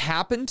we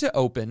happen to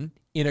open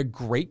in a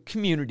great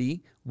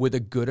community with a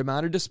good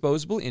amount of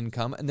disposable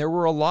income, and there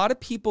were a lot of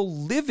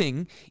people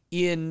living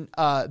in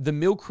the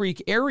Mill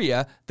Creek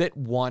area that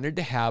wanted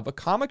to have a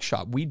comic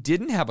shop. We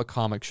didn't have a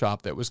comic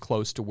shop that was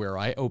close to where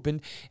I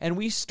opened, and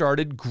we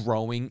started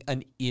growing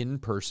an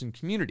in-person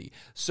community.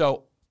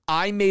 So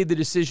I made the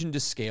decision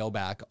to scale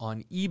back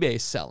on eBay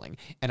selling,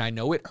 and I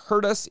know it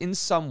hurt us in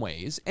some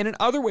ways, and in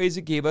other ways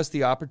it gave us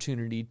the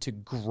opportunity to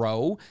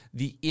grow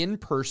the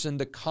in-person,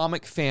 the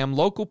comic fam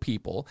local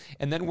people,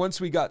 and then once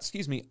we got,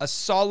 a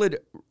solid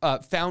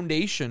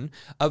foundation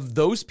of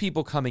those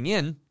people coming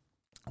in,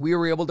 we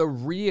were able to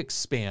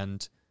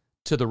re-expand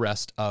to the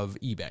rest of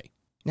eBay.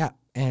 Yeah,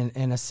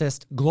 and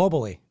assist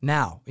globally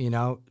now, being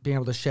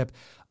able to ship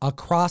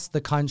across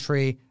the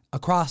country,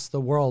 across the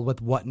world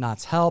with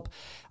Whatnot's help.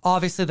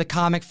 Obviously, the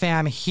comic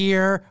fam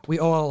here, we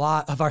owe a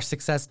lot of our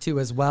success to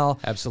as well.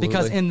 Absolutely.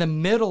 Because in the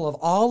middle of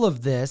all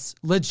of this,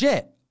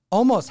 legit,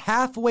 almost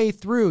halfway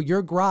through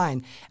your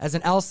grind as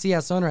an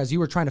LCS owner, as you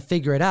were trying to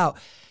figure it out,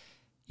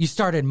 you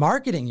started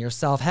marketing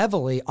yourself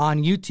heavily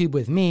on YouTube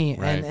with me,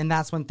 right. and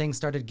that's when things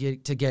started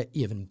to get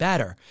even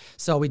better.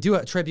 So we do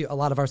attribute a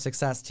lot of our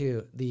success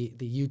to the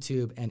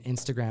YouTube and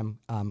Instagram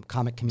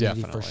comic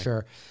community. Definitely. For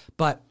sure.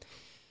 But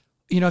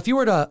if you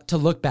were to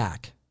look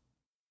back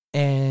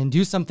and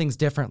do some things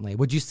differently,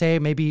 would you say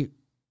maybe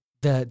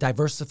the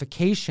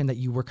diversification that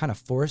you were kind of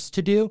forced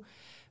to do,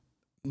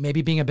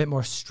 maybe being a bit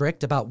more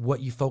strict about what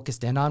you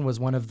focused in on was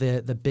one of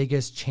the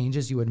biggest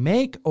changes you would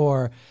make?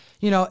 Or,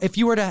 if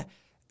you were to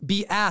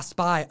be asked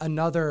by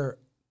another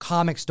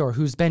comic store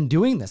who's been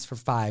doing this for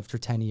 5 to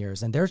 10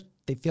 years and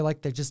they feel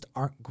like they just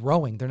aren't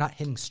growing, they're not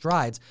hitting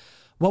strides,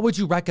 what would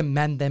you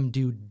recommend them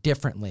do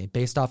differently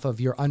based off of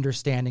your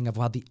understanding of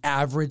how the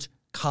average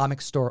comic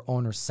store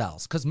owner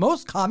sells? Because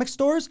most comic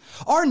stores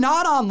are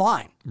not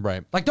online.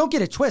 Right. Like, don't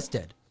get it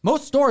twisted.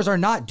 Most stores are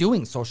not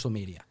doing social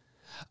media.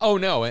 Oh,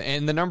 no.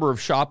 And the number of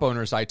shop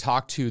owners I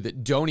talk to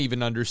that don't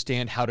even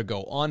understand how to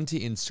go onto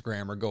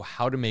Instagram or go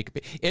how to make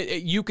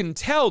it, you can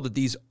tell that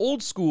these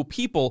old school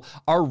people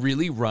are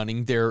really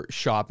running their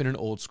shop in an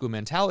old school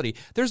mentality.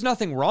 There's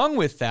nothing wrong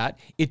with that.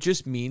 It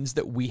just means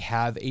that we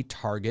have a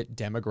target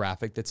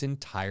demographic that's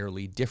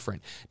entirely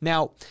different.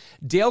 Now,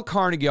 Dale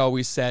Carnegie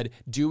always said,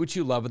 do what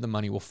you love and the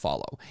money will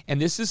follow.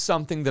 And this is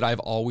something that I've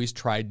always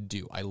tried to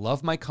do. I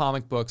love my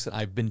comic books and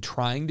I've been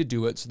trying to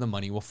do it so the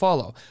money will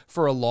follow.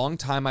 For a long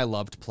time, I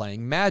loved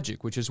playing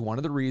Magic, which is one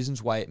of the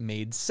reasons why it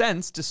made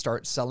sense to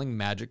start selling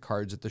Magic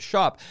cards at the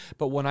shop.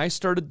 But when I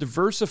started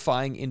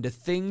diversifying into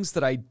things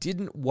that I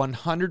didn't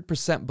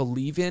 100%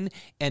 believe in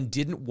and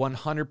didn't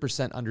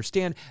 100%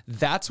 understand,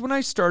 that's when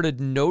I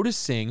started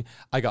noticing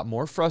I got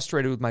more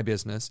frustrated with my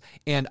business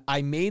and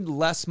I made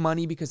less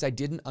money because I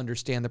didn't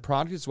understand the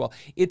product as well.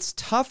 It's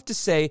tough to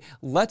say,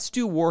 let's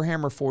do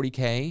Warhammer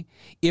 40K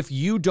if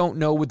you don't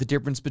know what the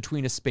difference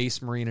between a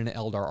Space Marine and an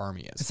Eldar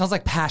army is. It sounds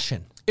like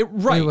passion.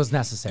 Right. It was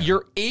necessary.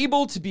 You're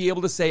able to be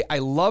able to say, I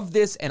love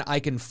this and I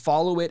can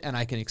follow it and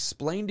I can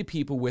explain to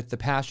people with the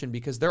passion,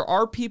 because there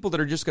are people that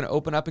are just going to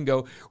open up and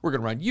go, we're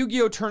going to run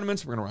Yu-Gi-Oh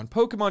tournaments, we're going to run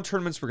Pokemon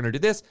tournaments, we're going to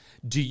do this.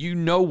 Do you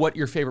know what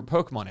your favorite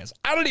Pokemon is?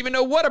 I don't even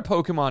know what a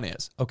Pokemon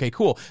is. Okay,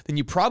 cool. Then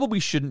you probably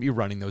shouldn't be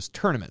running those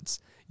tournaments.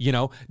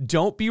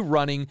 Don't be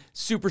running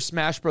Super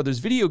Smash Brothers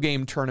video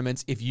game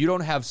tournaments if you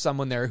don't have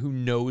someone there who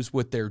knows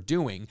what they're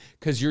doing,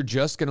 because you're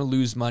just going to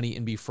lose money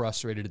and be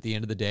frustrated at the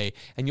end of the day,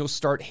 and you'll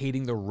start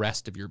hating the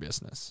rest of your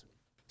business.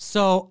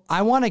 So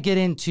I want to get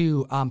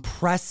into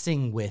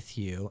pressing with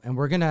you, and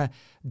we're going to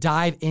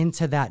dive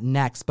into that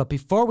next. But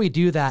before we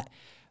do that,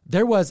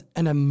 there was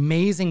an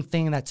amazing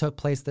thing that took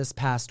place this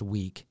past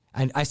week.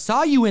 And I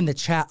saw you in the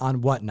chat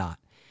on Whatnot,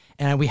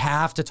 and we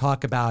have to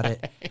talk about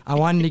it. I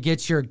wanted to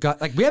get your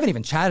gut. Like, we haven't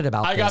even chatted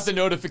about this. I got the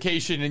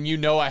notification,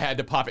 and I had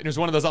to pop it. And it was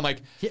one of those, I'm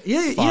like,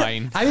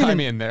 fine, I'm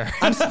in there.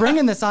 I'm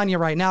springing this on you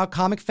right now,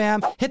 Comic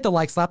Fam. Hit the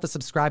like, slap the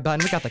subscribe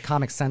button. We got the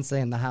Comic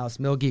Sensei in the house,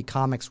 Mill Geek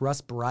Comics,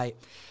 Russ Bright.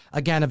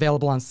 Again,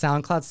 available on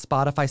SoundCloud,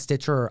 Spotify,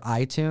 Stitcher, or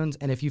iTunes.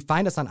 And if you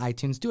find us on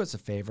iTunes, do us a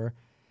favor.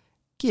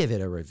 Give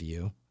it a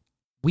review.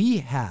 We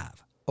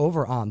have,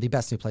 over on the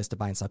best new place to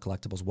buy and sell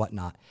collectibles,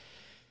 Whatnot,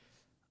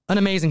 an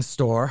amazing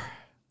store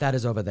that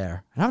is over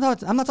there. And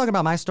I'm not talking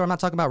about my store. I'm not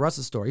talking about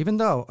Russ's store, even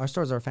though our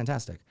stores are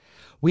fantastic.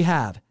 We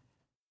have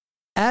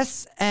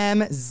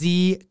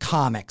SMZ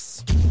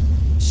Comics.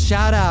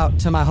 Shout out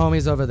to my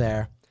homies over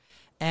there.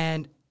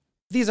 And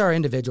these are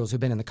individuals who've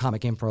been in the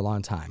comic game for a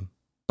long time,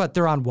 but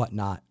they're on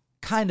Whatnot,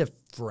 kind of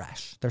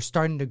fresh. They're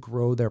starting to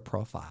grow their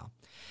profile.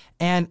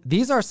 And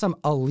these are some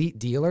elite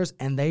dealers,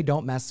 and they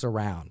don't mess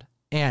around.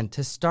 And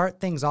to start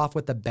things off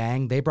with a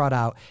bang, they brought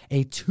out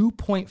a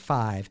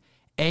 2.5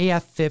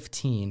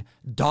 AF-15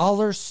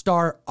 dollar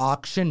star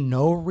auction,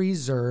 no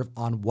reserve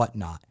on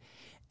Whatnot.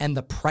 And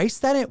the price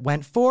that it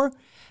went for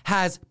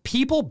has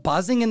people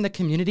buzzing in the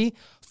community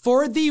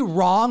for the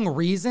wrong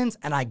reasons.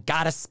 And I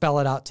gotta spell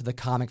it out to the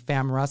Comic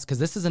Fam, Russ, because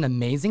this is an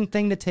amazing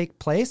thing to take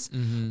place,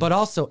 but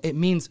also it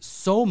means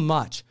so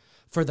much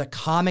for the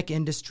comic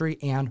industry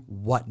and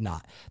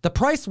Whatnot. The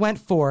price went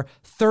for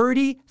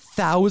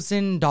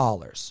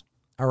 $30,000,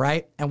 all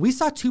right? And we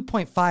saw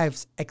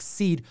 2.5s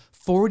exceed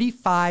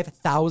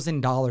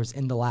 $45,000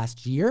 in the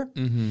last year.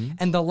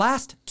 And the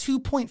last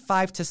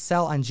 2.5 to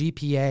sell on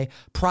GPA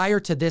prior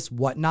to this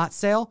Whatnot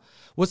sale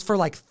was for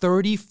like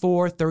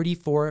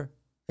 $34,000 or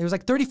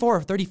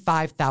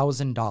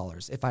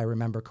 $35,000, if I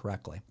remember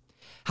correctly.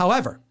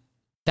 However,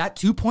 that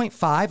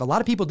 2.5, a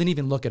lot of people didn't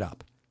even look it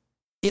up.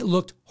 It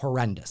looked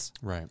horrendous.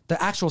 Right. The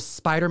actual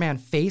Spider-Man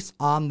face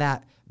on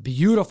that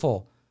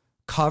beautiful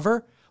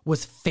cover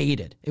was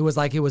faded. It was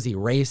like it was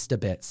erased a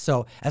bit.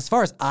 So as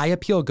far as eye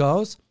appeal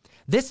goes,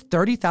 this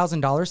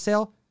 $30,000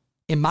 sale,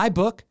 in my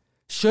book,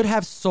 should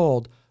have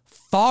sold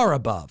far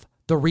above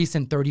the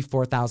recent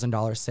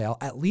 $34,000 sale,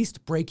 at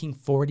least breaking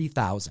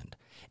 $40,000.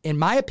 In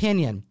my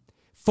opinion,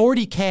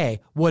 $40K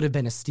would have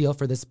been a steal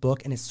for this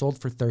book, and it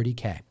sold for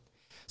 $30K.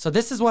 So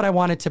this is what I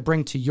wanted to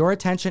bring to your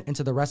attention and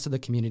to the rest of the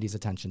community's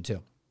attention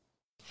too.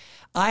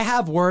 I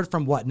have word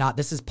from Whatnot,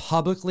 this has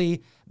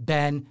publicly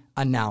been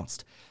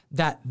announced,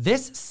 that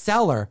this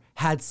seller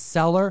had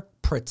seller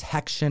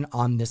protection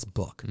on this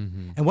book.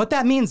 And what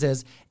that means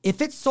is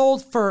if it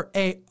sold for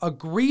a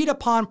agreed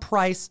upon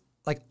price,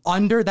 like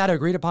under that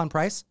agreed upon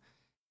price,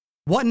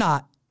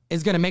 Whatnot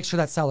is going to make sure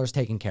that seller's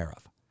taken care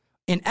of.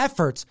 In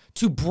efforts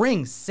to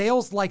bring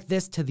sales like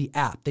this to the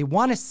app. They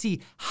want to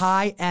see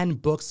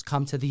high-end books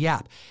come to the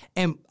app.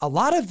 And a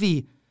lot of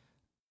the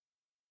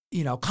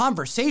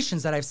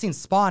conversations that I've seen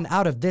spawn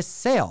out of this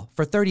sale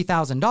for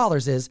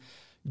 $30,000 is,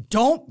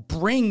 don't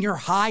bring your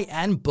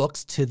high-end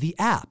books to the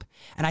app.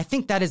 And I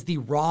think that is the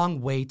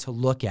wrong way to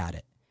look at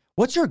it.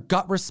 What's your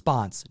gut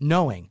response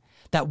knowing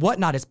that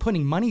Whatnot is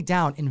putting money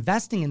down,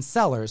 investing in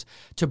sellers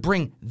to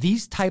bring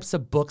these types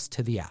of books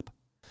to the app?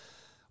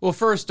 Well,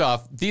 first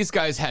off, these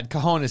guys had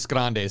cojones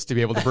grandes to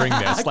be able to bring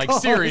this. Like,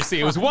 seriously,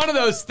 it was one of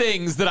those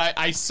things that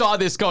I saw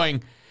this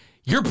going,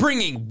 you're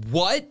bringing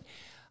what?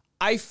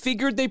 I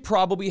figured they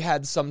probably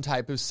had some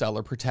type of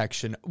seller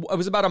protection. It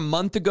was about a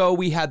month ago,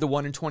 we had the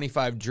 1 in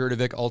 25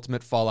 Jurdovic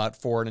Ultimate Fallout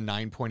 4 and a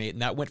 9.8,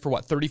 and that went for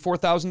what,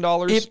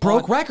 $34,000? It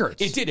broke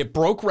records. It did. It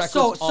broke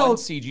records on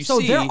CGC. So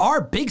there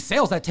are big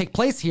sales that take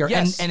place here,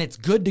 yes. and it's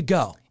good to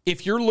go.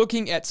 If you're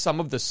looking at some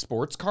of the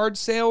sports card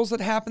sales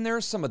that happen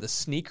there, some of the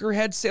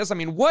sneakerhead sales, I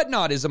mean,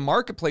 Whatnot is a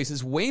marketplace,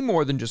 is way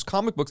more than just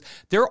comic books.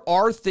 There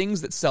are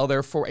things that sell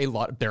there for a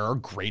lot. There are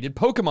graded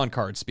Pokemon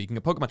cards, speaking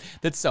of Pokemon,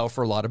 that sell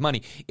for a lot of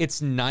money.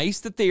 It's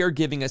nice that they are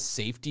giving a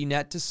safety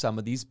net to some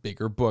of these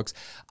bigger books.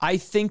 I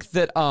think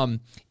that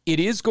it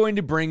is going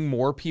to bring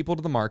more people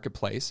to the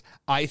marketplace.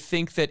 I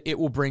think that it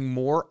will bring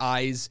more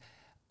eyes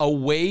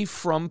away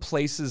from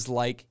places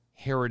like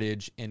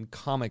Heritage and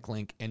Comic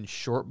Link and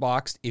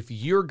Shortboxed. If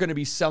you're going to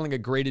be selling a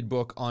graded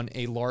book on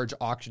a large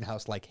auction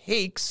house like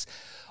Hakes,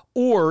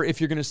 or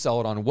if you're going to sell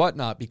it on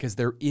Whatnot, because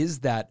there is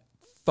that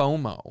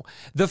FOMO.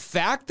 The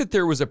fact that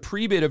there was a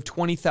pre-bid of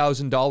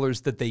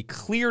 $20,000 that they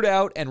cleared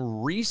out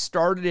and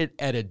restarted it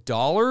at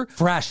 $1.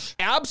 Fresh.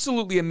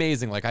 Absolutely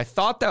amazing. Like, I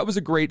thought that was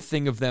a great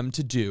thing of them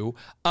to do.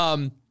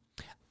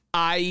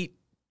 I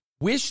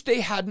wish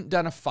they hadn't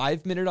done a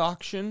 5-minute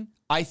auction.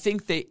 I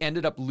think they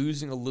ended up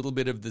losing a little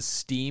bit of the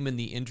steam and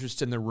the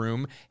interest in the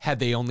room had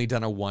they only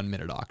done a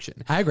 1-minute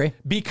auction. I agree.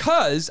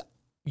 Because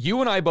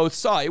you and I both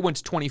saw it went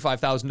to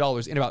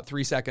 $25,000 in about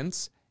 3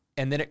 seconds,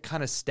 and then it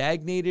kind of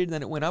stagnated, and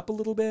then it went up a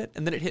little bit,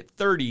 and then it hit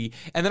 30,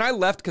 and then I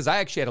left because I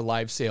actually had a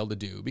live sale to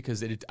do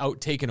because it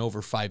had taken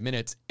over 5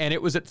 minutes, and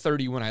it was at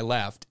 30 when I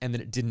left, and then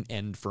it didn't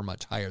end for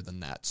much higher than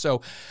that.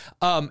 So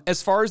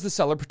as far as the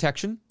seller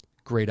protection,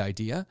 great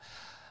idea.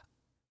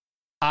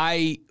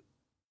 I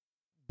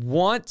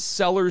want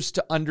sellers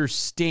to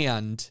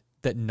understand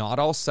that not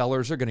all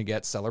sellers are going to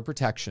get seller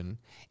protection.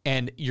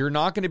 And you're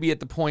not going to be at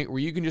the point where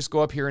you can just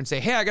go up here and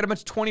say, hey, I got a bunch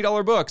of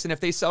 $20 books. And if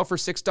they sell for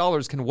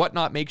 $6, can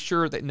Whatnot make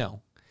sure that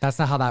no. That's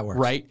not how that works.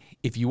 Right?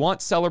 If you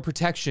want seller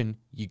protection,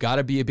 you got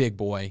to be a big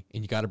boy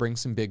and you got to bring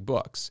some big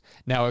books.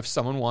 Now, if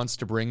someone wants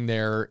to bring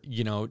their,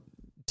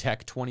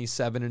 Tech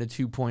 27 and a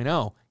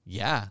 2.0,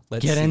 yeah,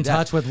 let's get in that.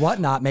 touch with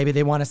Whatnot. Maybe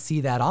they want to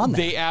see that on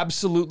there. They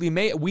absolutely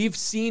may. We've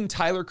seen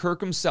Tyler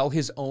Kirkham sell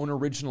his own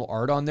original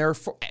art on there.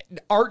 For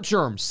Art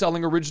Germ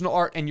selling original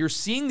art, and you're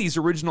seeing these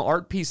original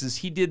art pieces.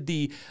 He did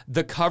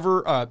the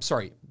cover.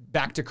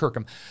 Back to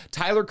Kirkham.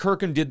 Tyler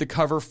Kirkham did the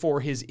cover for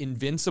his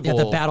Invincible.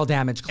 Yeah, the Battle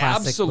Damage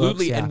classic.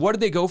 Absolutely. Books, yeah. And what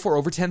did they go for?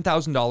 Over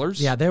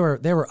 $10,000? Yeah, they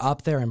were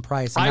up there in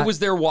price. I was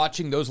there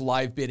watching those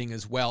live bidding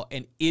as well,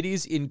 and it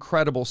is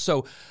incredible.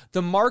 So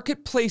the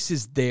marketplace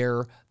is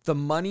there, the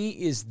money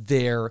is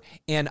there,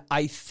 and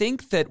I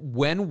think that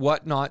when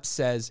Whatnot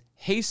says,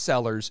 hey,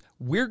 sellers,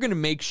 we're going to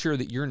make sure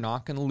that you're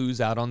not going to lose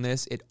out on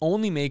this, it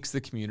only makes the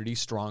community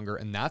stronger,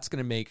 and that's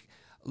going to make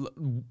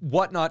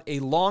Whatnot a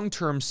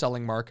long-term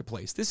selling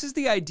marketplace. This is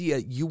the idea.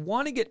 You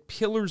want to get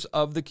pillars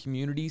of the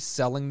community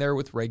selling there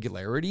with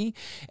regularity,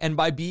 and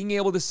by being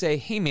able to say,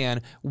 hey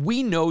man,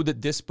 we know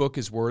that this book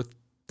is worth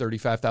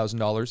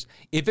 $35,000.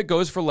 If it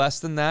goes for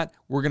less than that,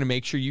 we're going to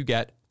make sure you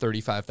get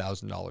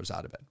 $35,000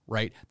 out of it,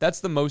 right?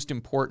 That's the most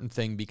important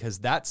thing, because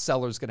that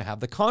seller is going to have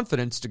the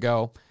confidence to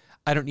go,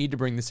 I don't need to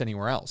bring this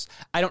anywhere else.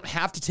 I don't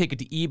have to take it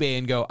to eBay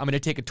and go, I'm going to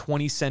take a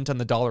 20 cent on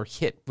the dollar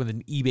hit with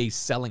an eBay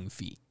selling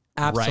fee.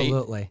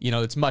 Absolutely.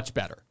 Right? It's much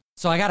better.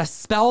 So I got to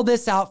spell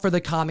this out for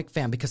the comic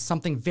fan, because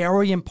something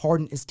very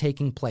important is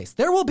taking place.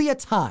 There will be a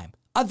time,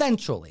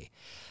 eventually,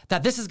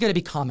 that this is going to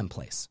be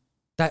commonplace.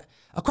 That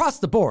across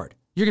the board,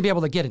 you're going to be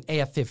able to get an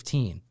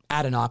AF-15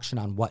 at an auction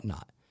on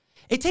Whatnot.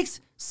 It takes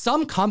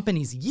some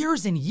companies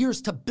years and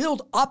years to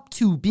build up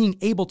to being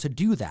able to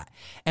do that.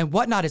 And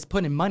Whatnot is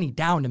putting money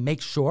down to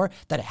make sure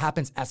that it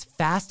happens as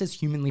fast as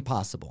humanly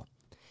possible.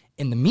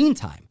 In the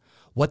meantime,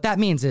 what that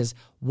means is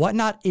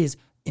Whatnot is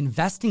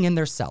investing in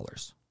their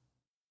sellers,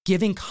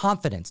 giving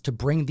confidence to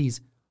bring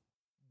these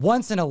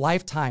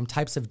once-in-a-lifetime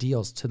types of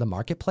deals to the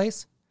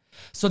marketplace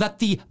so that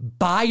the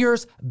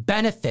buyers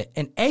benefit.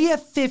 An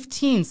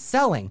AF-15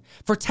 selling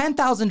for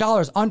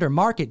 $10,000 under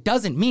market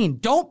doesn't mean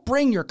don't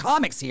bring your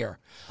comics here.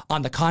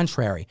 On the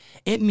contrary,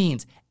 it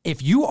means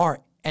if you are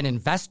an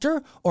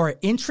investor or are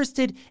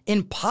interested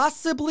in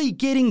possibly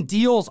getting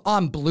deals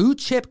on blue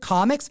chip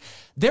comics,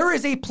 there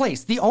is a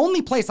place, the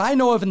only place I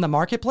know of in the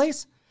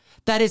marketplace,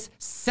 that is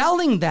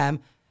selling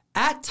them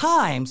at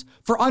times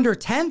for under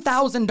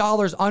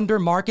 $10,000 under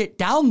market.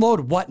 Download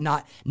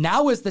Whatnot.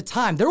 Now is the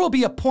time. There will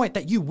be a point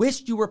that you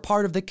wished you were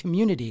part of the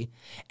community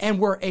and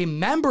were a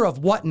member of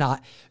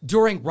Whatnot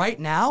during right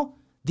now,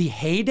 the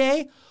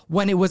heyday,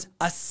 when it was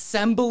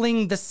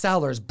assembling the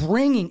sellers,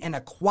 bringing and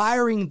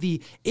acquiring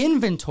the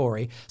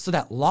inventory so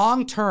that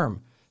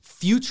long-term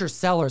future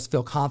sellers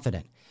feel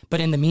confident. But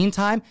in the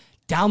meantime,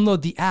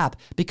 download the app,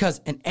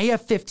 because an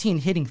AF-15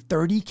 hitting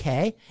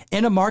 30K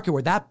in a market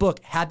where that book,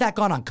 had that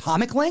gone on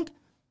Comic Link,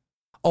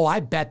 I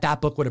bet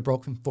that book would have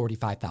broken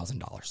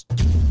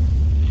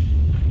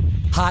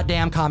 $45,000. Hot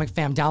damn, comic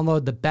fam,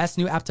 download the best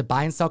new app to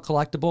buy and sell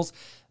collectibles.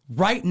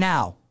 Right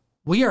now,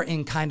 we are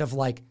in kind of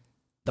like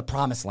the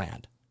promised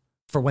land.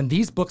 For when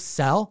these books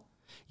sell,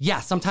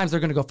 yeah, sometimes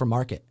they're going to go for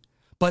market,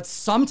 but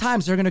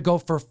sometimes they're going to go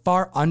for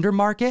far under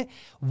market.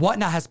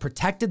 Whatnot has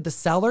protected the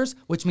sellers,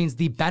 which means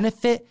the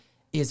benefit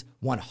is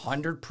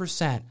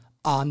 100%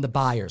 on the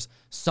buyers.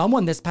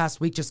 Someone this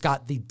past week just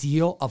got the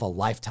deal of a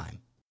lifetime.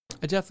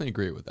 I definitely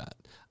agree with that.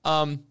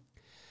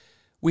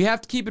 We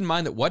have to keep in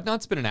mind that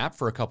Whatnot's been an app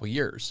for a couple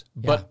years,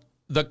 but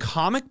the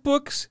comic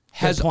books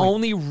has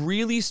only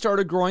really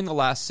started growing the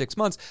last 6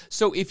 months.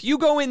 So if you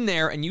go in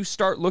there and you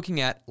start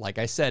looking at, like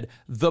I said,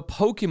 the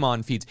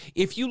Pokemon feeds,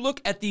 if you look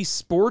at the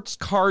sports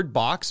card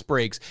box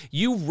breaks,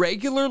 you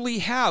regularly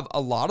have a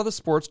lot of the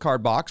sports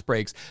card box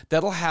breaks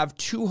that'll have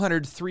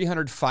 200,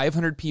 300,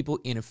 500 people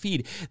in a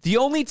feed. The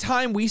only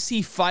time we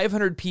see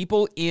 500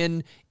 people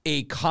in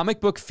a comic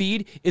book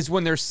feed is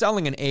when they're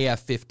selling an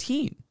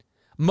AF-15.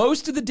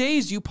 Most of the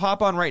days you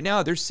pop on right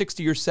now, there's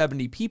 60 or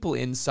 70 people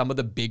in some of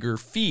the bigger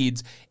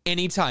feeds.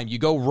 Anytime you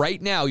go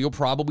right now, you'll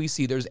probably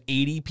see there's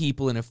 80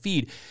 people in a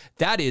feed.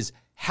 That is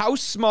how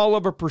small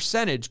of a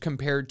percentage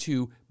compared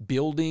to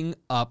building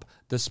up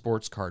the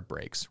sports card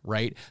breaks,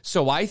 right?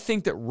 So I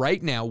think that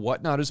right now,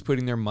 Whatnot is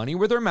putting their money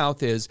where their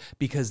mouth is,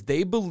 because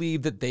they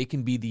believe that they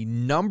can be the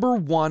number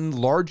one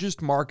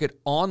largest market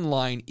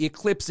online,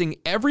 eclipsing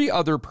every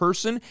other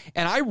person.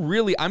 And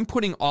I'm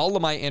putting all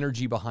of my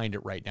energy behind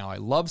it right now. I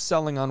love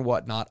selling on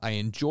Whatnot. I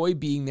enjoy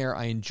being there.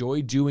 I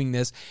enjoy doing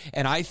this.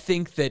 And I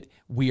think that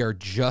we are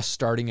just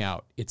starting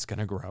out. It's going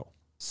to grow.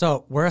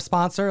 So we're a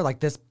sponsor. Like,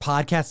 this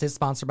podcast is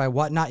sponsored by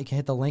Whatnot. You can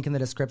hit the link in the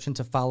description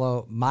to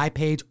follow my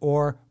page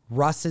or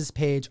Russ's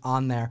page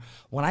on there.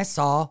 When I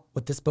saw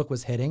what this book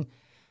was hitting,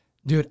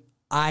 dude,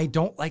 I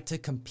don't like to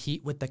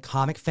compete with the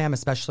comic fam,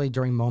 especially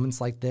during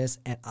moments like this.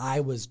 And I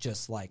was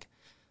just like,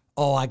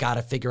 oh, I got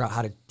to figure out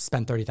how to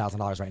spend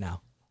 $30,000 right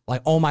now.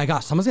 Like, oh my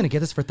gosh, someone's going to get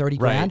this for 30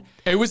 grand.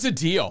 It was a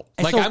deal.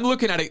 And like, so, I'm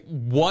looking at it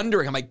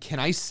wondering, I'm like, can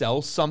I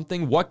sell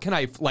something? What can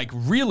I, like,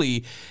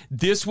 really,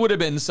 this would have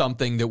been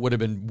something that would have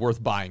been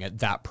worth buying at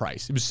that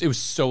price. It was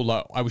so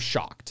low. I was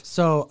shocked.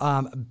 So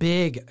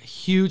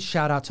huge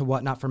shout out to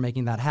Whatnot for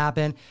making that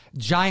happen.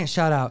 Giant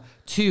shout out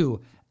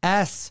to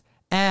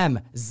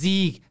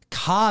SMZ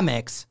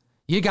Comics.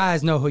 You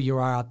guys know who you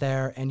are out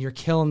there, and you're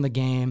killing the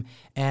game.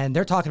 And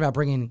they're talking about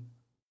bringing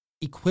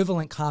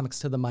equivalent comics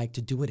to the mic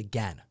to do it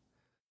again.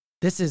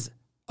 This is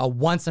a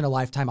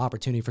once-in-a-lifetime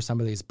opportunity for some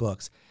of these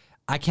books.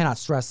 I cannot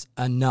stress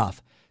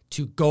enough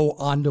to go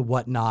on to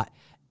Whatnot,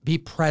 be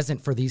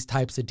present for these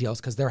types of deals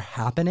because they're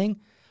happening.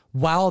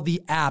 While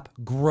the app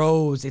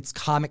grows its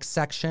comic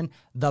section,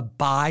 the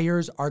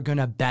buyers are going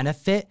to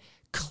benefit.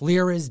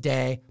 Clear as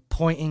day,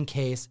 point in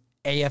case,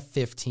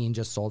 AF-15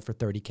 just sold for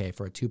 $30K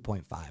for a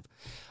 2.5.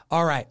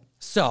 All right,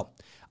 so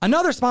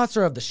another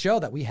sponsor of the show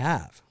that we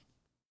have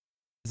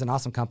is an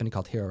awesome company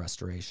called Hero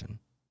Restoration.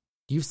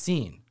 You've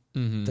seen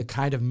the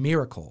kind of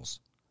miracles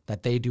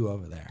that they do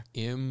over there.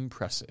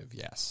 Impressive,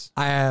 yes.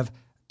 I have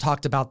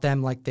talked about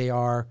them like they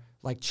are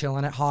like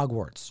chilling at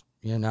Hogwarts.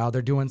 You know,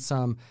 they're doing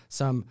some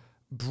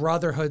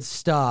brotherhood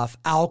stuff.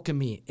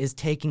 Alchemy is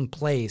taking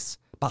place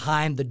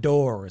behind the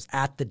doors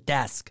at the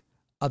desk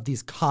of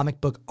these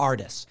comic book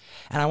artists.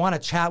 And I want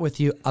to chat with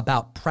you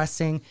about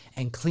pressing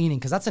and cleaning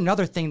because that's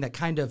another thing that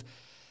kind of,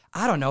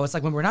 I don't know, it's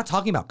like when we're not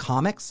talking about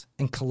comics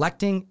and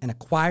collecting and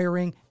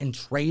acquiring and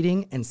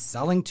trading and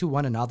selling to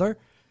one another,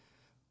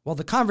 well,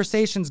 the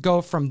conversations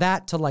go from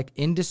that to like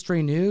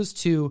industry news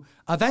to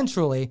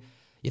eventually,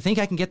 you think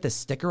I can get this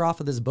sticker off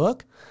of this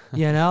book?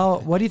 You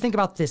know, what do you think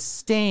about this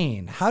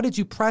stain? How did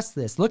you press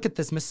this? Look at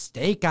this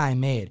mistake I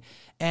made.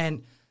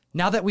 And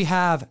now that we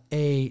have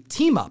a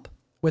team up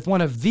with one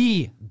of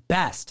the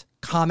best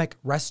comic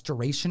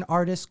restoration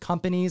artist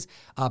companies,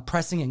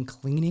 pressing and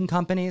cleaning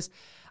companies,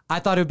 I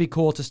thought it would be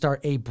cool to start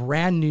a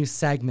brand new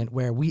segment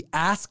where we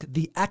ask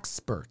the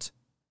expert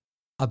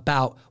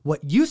about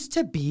what used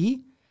to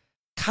be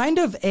kind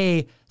of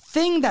a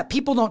thing that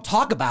people don't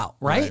talk about,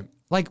 right?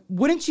 Like,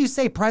 wouldn't you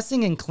say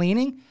pressing and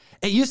cleaning?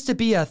 It used to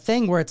be a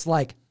thing where it's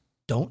like,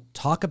 don't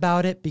talk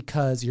about it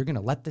because you're going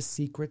to let the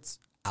secrets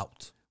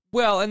out.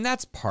 Well, and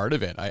that's part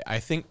of it. I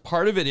think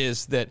part of it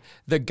is that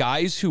the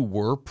guys who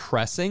were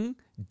pressing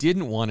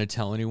didn't want to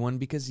tell anyone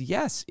because,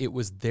 yes, it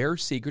was their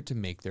secret to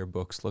make their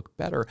books look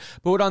better.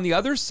 But on the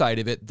other side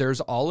of it, there's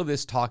all of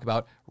this talk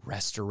about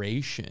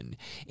restoration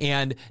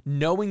and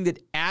knowing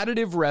that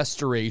additive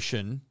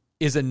restoration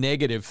is a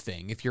negative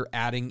thing if you're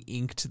adding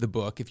ink to the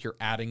book, if you're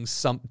adding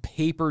some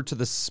paper to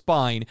the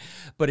spine.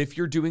 But if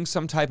you're doing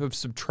some type of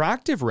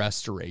subtractive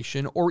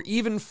restoration or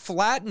even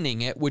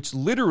flattening it, which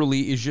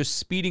literally is just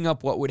speeding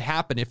up what would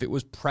happen if it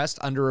was pressed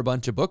under a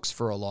bunch of books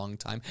for a long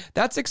time,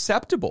 that's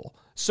acceptable.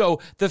 So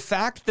the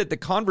fact that the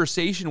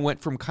conversation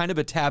went from kind of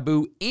a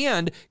taboo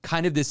and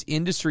kind of this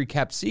industry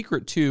kept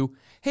secret to,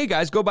 hey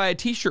guys, go buy a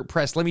t-shirt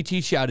press. Let me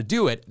teach you how to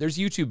do it. There's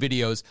YouTube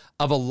videos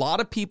of a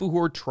lot of people who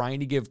are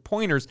trying to give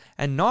pointers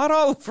and not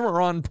all of them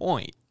are on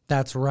point.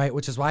 That's right,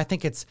 which is why I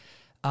think it's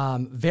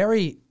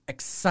very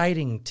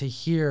exciting to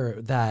hear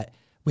that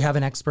we have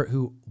an expert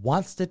who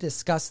wants to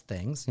discuss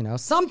things. You know,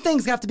 some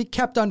things have to be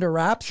kept under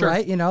wraps,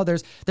 right? You know,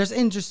 there's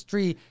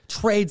industry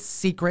trade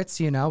secrets,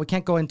 you know, we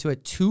can't go into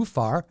it too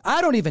far. I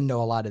don't even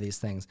know a lot of these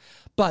things,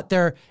 but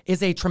there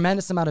is a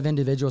tremendous amount of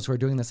individuals who are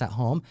doing this at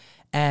home.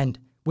 And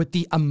with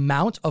the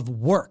amount of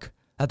work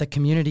that the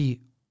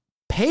community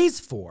pays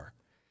for,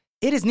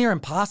 it is near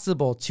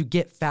impossible to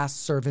get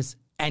fast service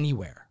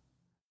anywhere,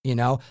 you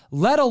know,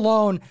 let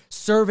alone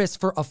service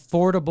for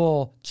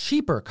affordable,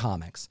 cheaper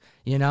comics,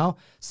 you know?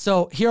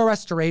 So Hero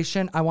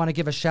Restoration, I want to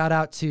give a shout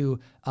out to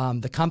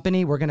the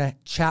company. We're going to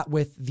chat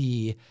with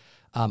the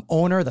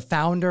owner, the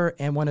founder,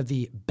 and one of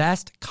the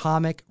best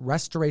comic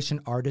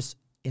restoration artists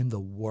in the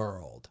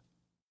world.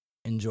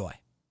 Enjoy.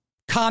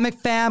 Comic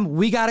fam,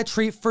 we got a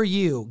treat for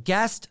you.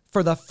 Guest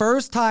for the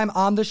first time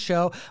on the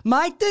show,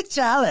 Mike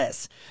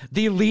DeChalis,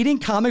 the leading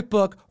comic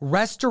book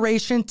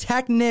restoration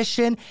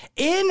technician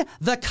in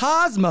the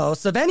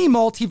cosmos of any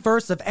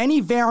multiverse, of any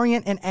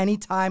variant and any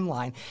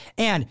timeline.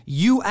 And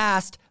you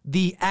asked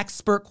the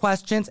expert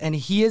questions, and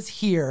he is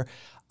here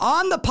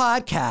on the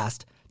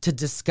podcast to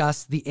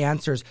discuss the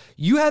answers.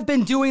 You have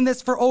been doing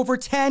this for over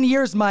 10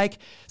 years, Mike.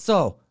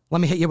 So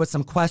let me hit you with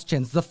some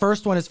questions. The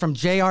first one is from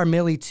JR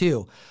Millie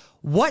 2.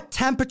 What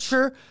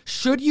temperature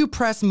should you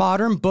press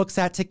modern books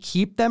at to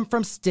keep them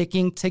from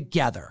sticking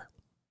together?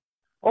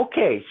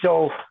 Okay,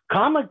 so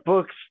comic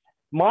books,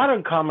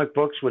 modern comic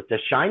books with the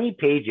shiny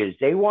pages,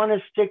 they want to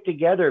stick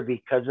together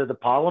because of the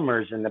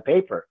polymers in the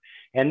paper.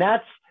 And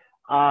that's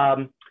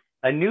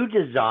a new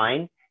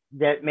design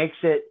that makes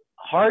it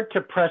hard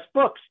to press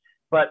books.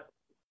 But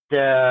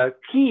the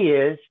key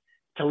is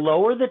to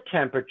lower the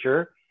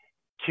temperature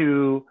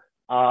to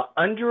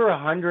under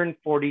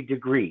 140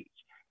 degrees.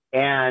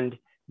 And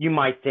you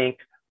might think,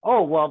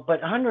 oh, well, but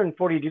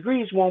 140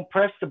 degrees won't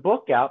press the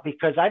book out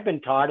because I've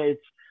been taught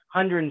it's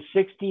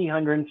 160,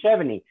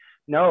 170.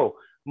 No,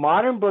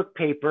 modern book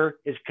paper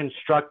is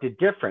constructed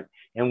different.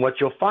 And what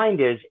you'll find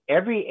is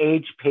every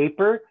age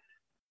paper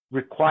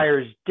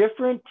requires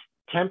different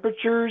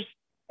temperatures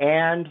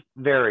and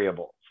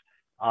variables.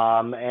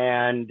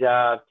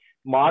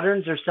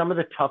 Moderns are some of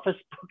the toughest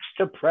books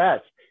to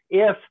press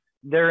if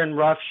they're in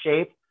rough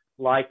shape,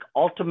 like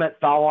Ultimate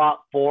Fallout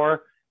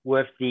 4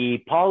 with the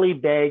poly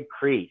bag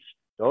crease.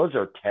 Those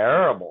are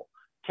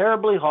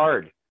terribly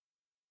hard.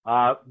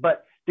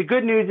 But the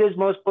good news is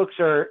most books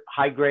are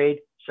high grade,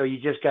 so you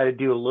just got to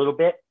do a little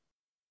bit,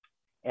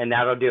 and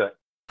that'll do it.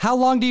 How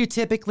long do you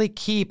typically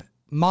keep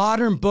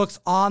modern books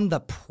on the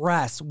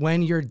press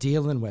when you're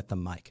dealing with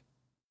them, Mike?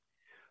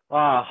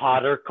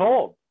 Hot or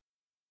cold?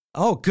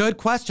 Oh, good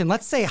question.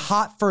 Let's say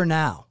hot for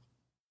now.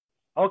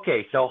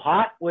 Okay, so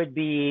hot would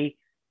be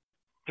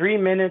 3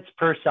 minutes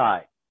per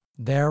side.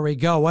 There we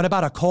go. What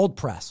about a cold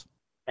press?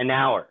 An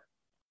hour.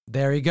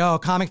 There you go.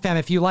 Comic fam,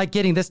 if you like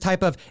getting this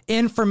type of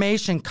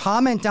information,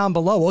 comment down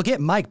below. We'll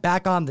get Mike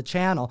back on the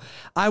channel.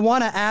 I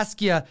want to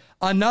ask you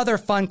another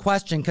fun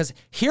question because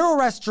Hero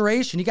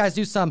Restoration, you guys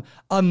do some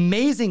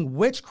amazing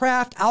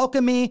witchcraft,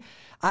 alchemy.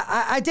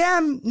 I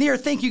damn near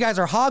think you guys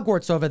are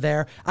Hogwarts over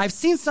there. I've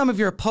seen some of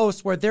your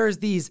posts where there's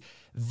these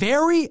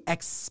very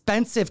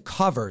expensive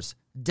covers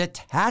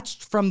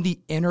detached from the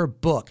inner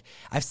book.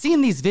 I've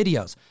seen these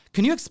videos.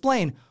 Can you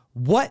explain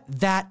what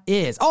that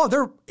is? Oh,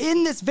 they're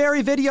in this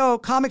very video,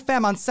 Comic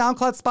Fam, on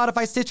SoundCloud,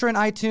 Spotify, Stitcher, and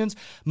iTunes.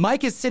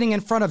 Mike is sitting in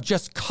front of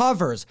just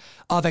covers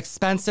of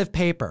expensive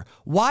paper.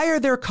 Why are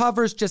there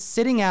covers just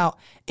sitting out?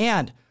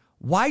 And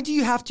why do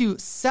you have to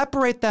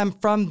separate them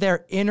from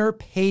their inner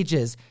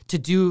pages to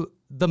do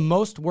the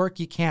most work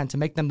you can to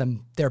make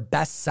them their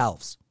best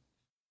selves?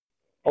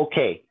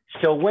 Okay,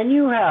 so when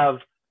you have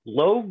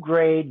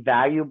low-grade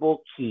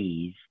valuable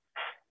keys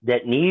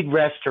that need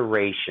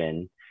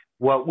restoration,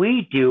 what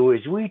we do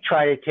is we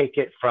try to take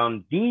it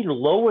from the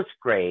lowest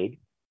grade,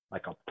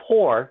 like a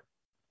poor,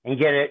 and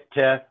get it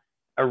to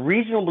a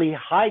reasonably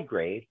high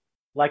grade,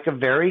 like a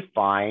very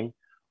fine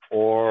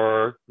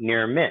or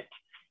near mint.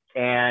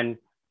 And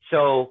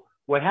so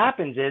what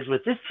happens is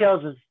with this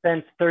Tales of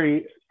Suspense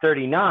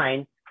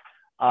 39,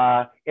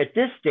 at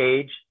this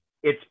stage,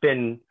 it's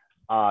been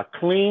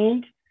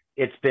cleaned,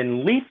 it's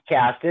been leaf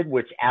casted,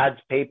 which adds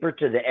paper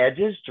to the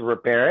edges to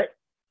repair it,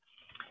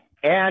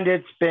 and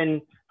it's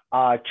been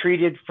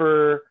treated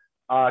for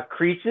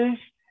creases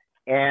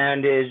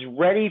and is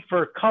ready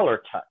for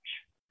color touch.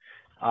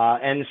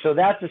 And so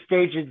that's the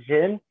stage it's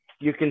in.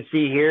 You can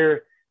see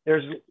here,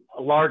 there's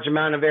a large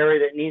amount of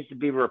area that needs to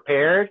be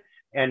repaired.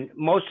 And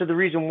most of the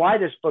reason why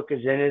this book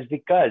is in is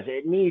because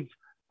it needs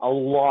a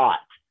lot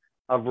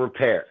of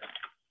repair.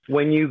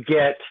 When you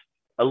get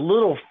a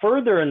little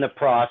further in the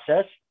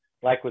process,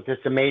 like with this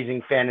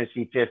Amazing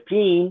Fantasy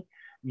 15,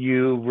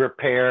 you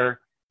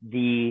repair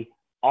the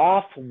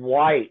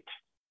off-white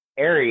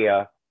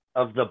area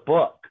of the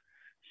book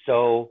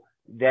so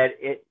that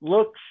it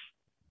looks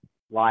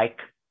like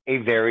a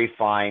very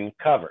fine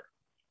cover.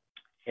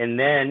 And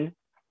then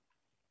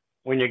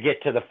when you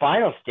get to the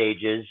final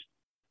stages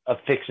of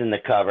fixing the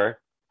cover,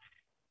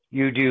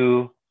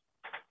 you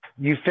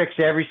fix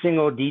every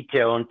single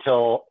detail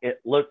until it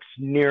looks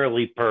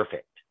nearly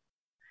perfect.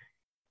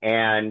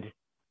 And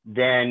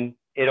then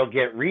it'll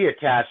get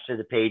reattached to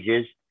the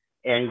pages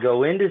and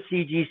go into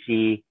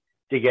CGC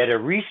to get a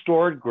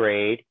restored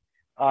grade.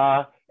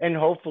 And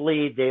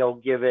hopefully they'll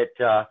give it,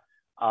 a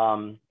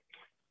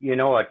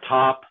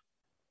top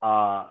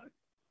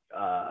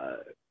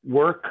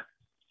work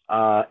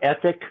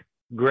ethic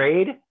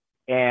grade,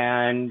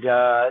 and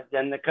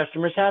then the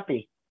customer's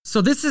happy.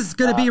 So this is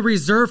going to be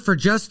reserved for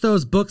just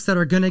those books that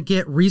are going to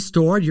get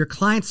restored. Your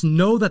clients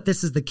know that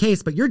this is the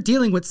case, but you're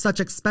dealing with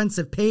such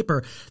expensive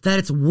paper that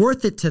it's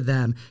worth it to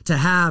them to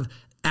have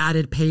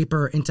added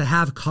paper and to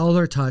have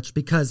color touch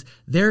because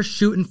they're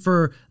shooting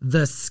for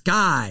the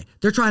sky.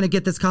 They're trying to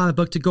get this comic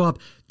book to go up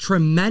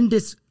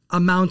tremendous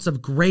amounts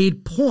of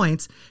grade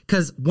points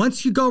because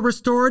once you go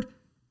restored,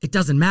 it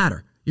doesn't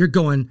matter. You're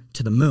going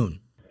to the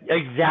moon.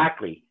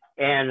 Exactly.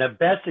 And the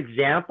best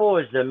example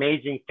is the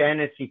Amazing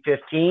Fantasy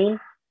 15.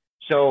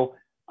 So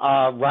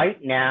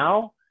right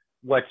now,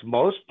 what's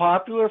most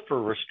popular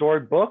for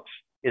restored books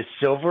is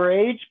Silver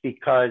Age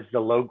because the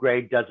low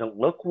grade doesn't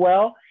look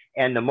well.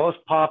 And the most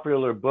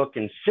popular book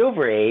in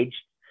Silver Age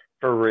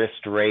for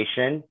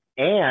restoration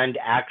and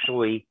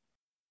actually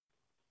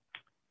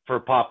for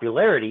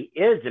popularity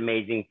is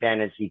Amazing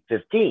Fantasy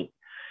 15.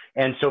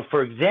 And so,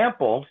 for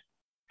example,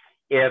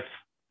 if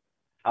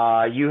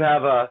you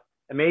have a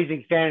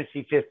Amazing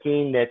Fantasy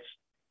 15 that's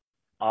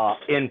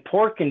in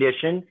poor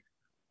condition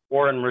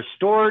or in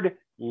restored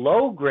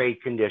low grade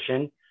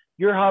condition,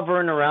 you're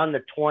hovering around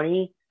the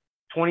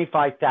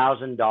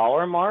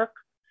 $25,000 mark.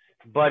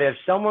 But if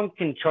someone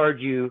can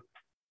charge you,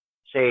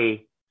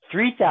 say,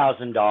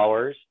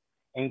 $3,000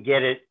 and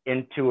get it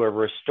into a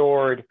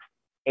restored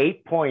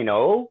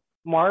 8.0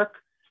 mark,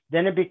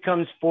 then it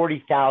becomes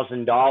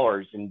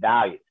 $40,000 in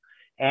value.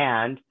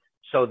 And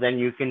so then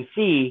you can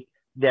see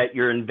that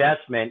your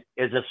investment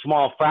is a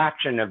small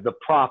fraction of the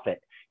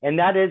profit. And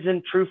that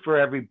isn't true for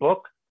every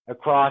book.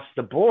 across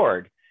the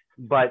board,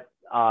 but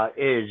it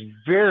is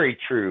very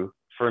true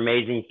for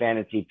Amazing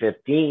Fantasy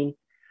 15,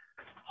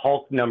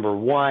 Hulk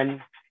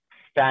 #1,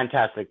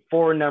 Fantastic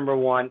Four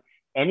 #1,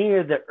 any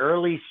of the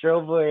early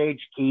Silver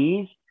Age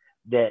keys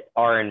that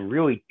are in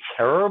really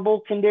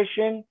terrible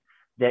condition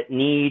that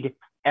need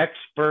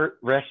expert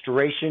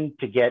restoration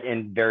to get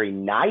in very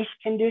nice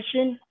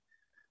condition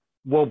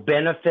will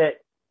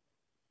benefit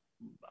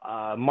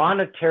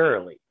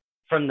monetarily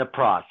from the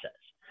process.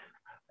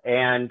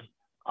 And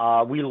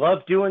we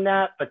love doing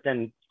that, but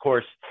then, of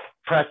course,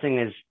 pressing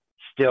is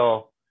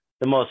still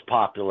the most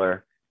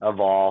popular of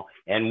all.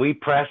 And we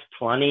press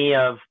plenty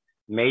of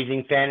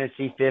Amazing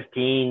Fantasy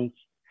 15s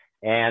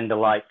and the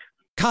like.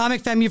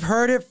 Comic Fam, you've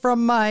heard it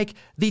from Mike,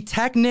 the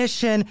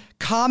technician,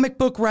 comic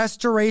book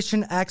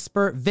restoration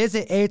expert.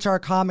 Visit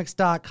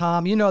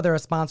hrcomics.com. You know they're a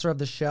sponsor of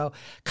the show.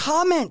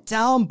 Comment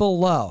down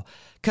below,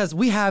 because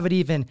we haven't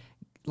even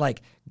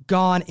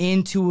gone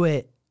into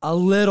it a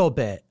little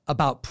bit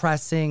about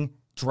pressing,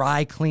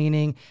 dry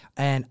cleaning,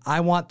 and I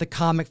want the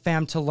Comic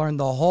Fam to learn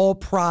the whole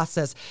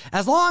process,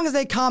 as long as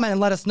they comment and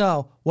let us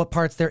know what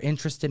parts they're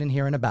interested in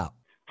hearing about.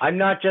 I'm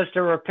not just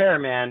a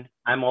repairman,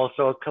 I'm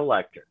also a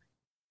collector.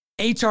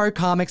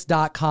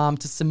 hrcomics.com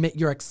to submit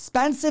your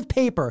expensive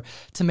paper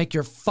to make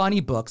your funny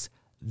books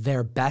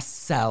their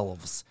best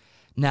selves.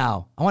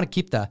 Now, I want to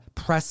keep the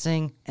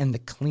pressing and the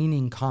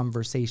cleaning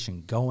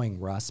conversation going,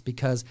 Russ,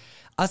 because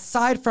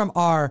aside from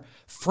our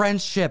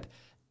friendship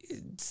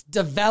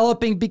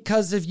developing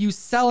because of you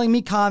selling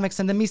me comics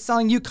and then me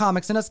selling you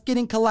comics and us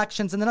getting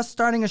collections and then us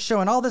starting a show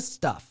and all this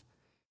stuff,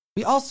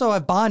 we also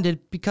have bonded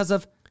because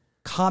of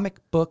comic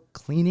book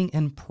cleaning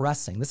and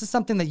pressing. This is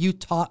something that you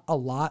taught a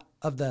lot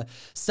of the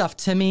stuff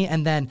to me,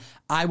 and then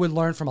I would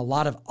learn from a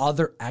lot of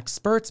other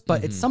experts,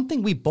 but it's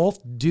something we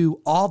both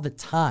do all the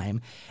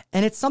time,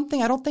 and it's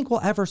something I don't think we'll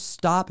ever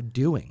stop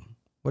doing.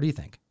 What do you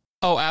think?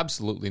 Oh,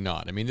 absolutely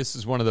not. I mean, this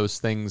is one of those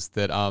things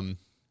that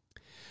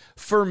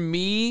for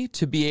me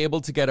to be able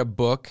to get a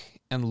book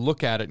and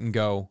look at it and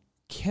go,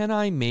 can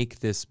I make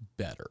this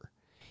better?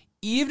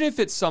 Even if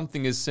it's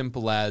something as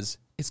simple as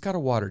it's got a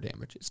water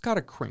damage, it's got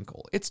a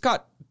crinkle, it's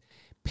got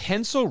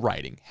pencil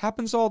writing,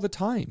 happens all the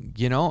time.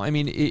 You know, I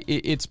mean,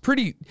 it's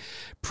pretty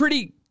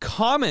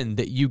common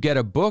that you get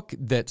a book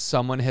that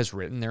someone has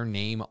written their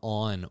name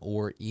on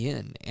or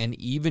in, and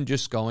even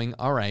just going,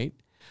 all right,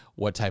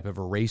 what type of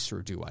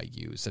eraser do I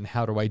use? And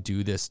how do I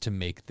do this to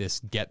make this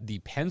get the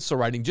pencil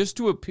writing, just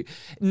to,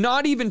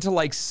 not even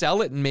to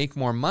sell it and make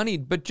more money,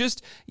 but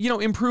just,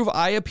 improve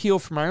eye appeal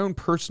for my own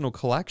personal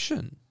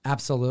collection.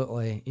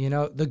 Absolutely.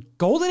 The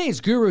Golden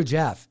Age guru,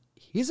 Jeff,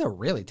 he's a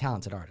really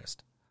talented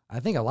artist. I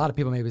think a lot of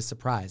people may be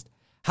surprised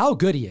how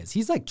good he is.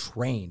 He's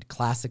trained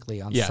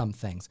classically on some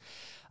things.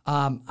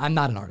 I'm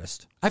not an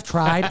artist. I've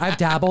tried, I've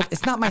dabbled.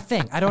 It's not my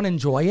thing. I don't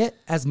enjoy it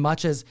as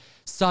much as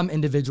some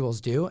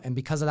individuals do. And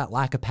because of that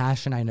lack of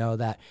passion, I know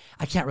that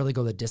I can't really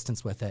go the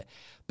distance with it.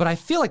 But I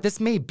feel like this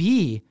may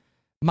be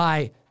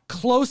my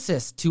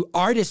closest to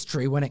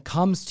artistry when it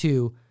comes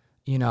to,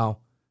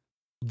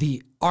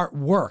 the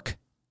artwork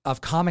of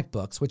comic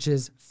books, which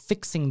is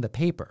fixing the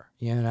paper,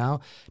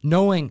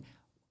 knowing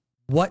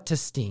what to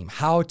steam,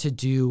 how to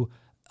do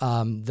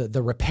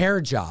the repair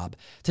job,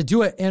 to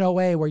do it in a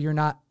way where you're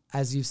not,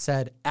 as you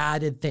said,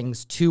 added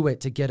things to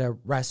it to get a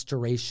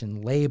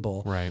restoration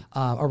label, right?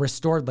 A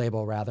restored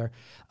label, rather.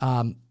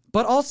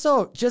 But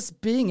also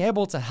just being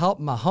able to help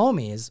my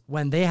homies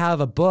when they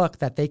have a book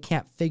that they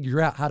can't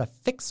figure out how to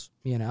fix,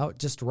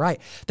 just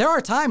right. There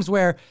are times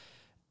where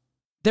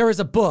there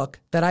is a book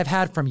that I've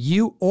had from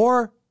you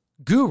or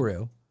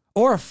Guru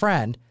or a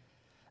friend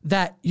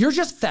that you're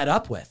just fed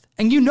up with,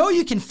 and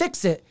you can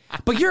fix it,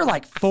 but you're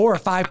 4 or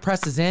 5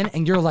 presses in,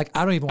 and you're like,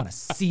 I don't even want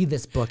to see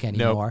this book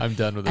anymore. Nope, I'm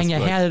done with this And you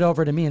book. hand it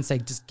over to me and say,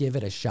 just give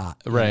it a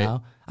shot. Right.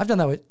 I've done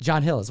that with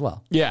John Hill as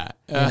well. Yeah.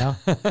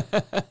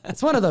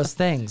 It's one of those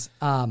things.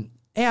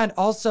 And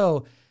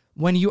also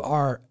when you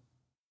are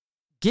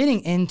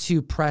getting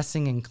into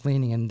pressing and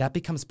cleaning, and that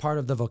becomes part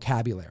of the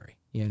vocabulary.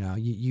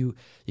 You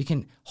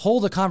can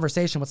hold a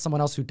conversation with someone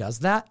else who does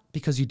that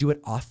because you do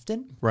it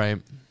often. Right.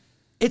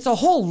 It's a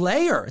whole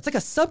layer. It's like a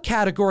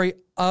subcategory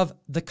of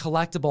the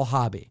collectible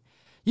hobby.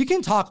 You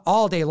can talk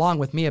all day long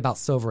with me about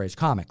Silver Age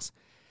comics,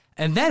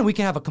 and then we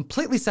can have a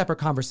completely separate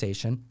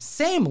conversation,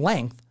 same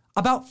length,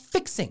 about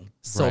fixing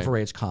Silver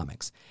Age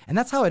comics. And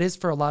that's how it is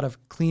for a lot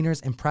of cleaners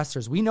and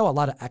pressers. We know a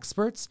lot of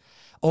experts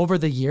over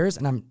the years,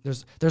 and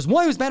there's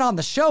one who's been on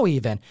the show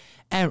even,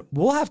 and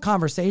we'll have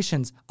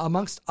conversations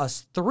amongst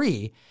us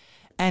three,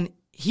 and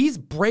he's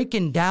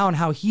breaking down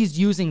how he's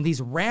using these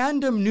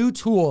random new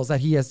tools that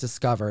he has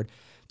discovered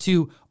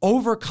to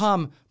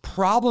overcome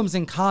problems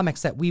in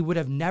comics that we would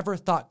have never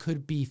thought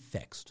could be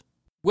fixed.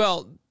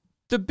 Well,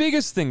 the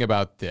biggest thing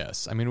about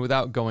this, I mean,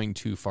 without going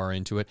too far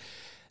into it,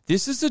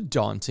 this is a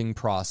daunting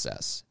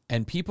process,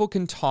 and people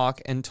can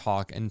talk and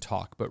talk and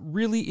talk. But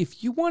really,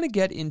 if you want to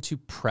get into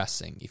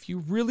pressing, if you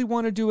really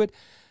want to do it,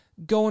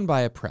 go and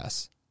buy a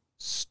press.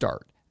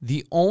 Start.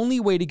 The only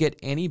way to get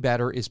any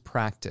better is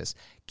practice.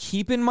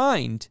 Keep in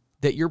mind,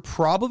 that you're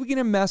probably going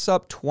to mess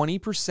up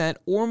 20%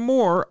 or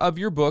more of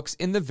your books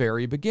in the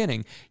very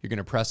beginning. You're going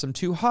to press them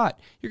too hot.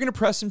 You're going to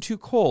press them too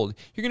cold.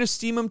 You're going to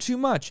steam them too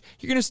much.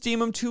 You're going to steam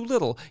them too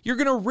little. You're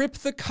going to rip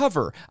the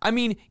cover. I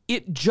mean,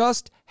 it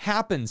just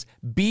happens.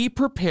 Be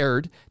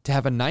prepared to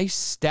have a nice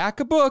stack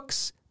of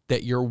books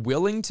that you're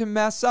willing to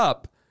mess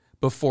up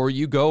before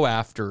you go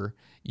after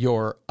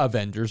your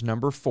Avengers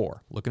 #4.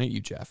 Looking at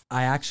you, Jeff.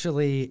 I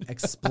actually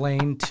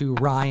explained to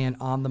Ryan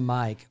on the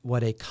mic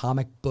what a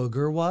comic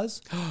booger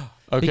was.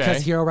 Okay.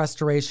 Because Hero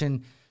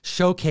Restoration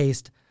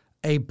showcased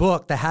a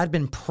book that had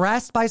been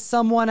pressed by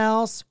someone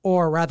else,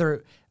 or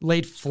rather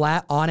laid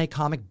flat on a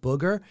comic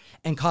booger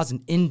and caused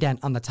an indent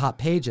on the top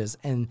pages.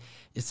 And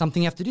it's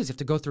something you have to do is you have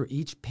to go through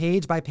each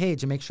page by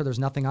page and make sure there's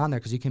nothing on there,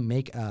 because you can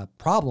make a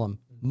problem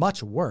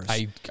much worse.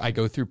 I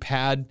go through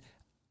pad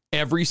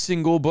every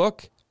single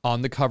book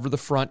on the cover, the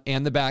front,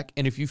 and the back.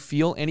 And if you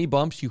feel any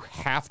bumps, you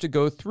have to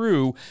go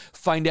through,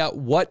 find out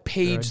what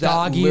page that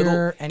dog little...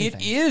 ear,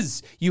 anything. It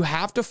is. You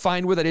have to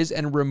find where that is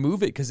and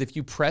remove it, because if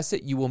you press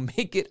it, you will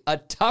make it a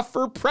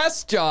tougher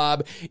press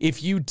job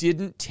if you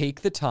didn't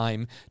take the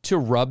time to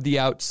rub the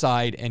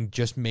outside and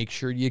just make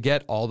sure you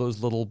get all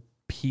those little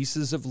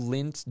pieces of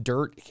lint,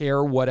 dirt,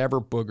 hair, whatever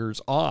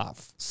boogers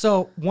off.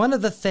 So one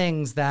of the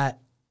things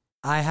that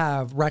I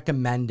have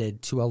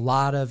recommended to a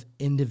lot of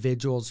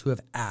individuals who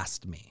have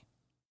asked me,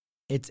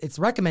 it's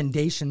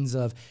recommendations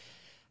of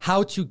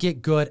how to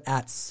get good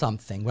at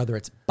something, whether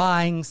it's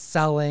buying,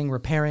 selling,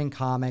 repairing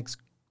comics,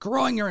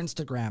 growing your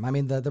Instagram. I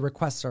mean, the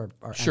requests are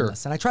Sure.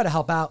 endless. And I try to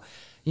help out.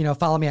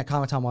 Follow me at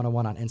Comic-Con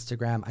 101 on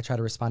Instagram. I try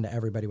to respond to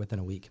everybody within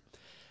a week.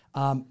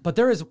 But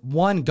there is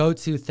one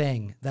go-to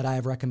thing that I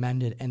have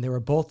recommended, and they were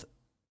both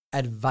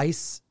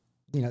advice,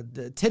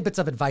 the tidbits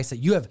of advice that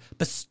you have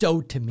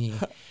bestowed to me.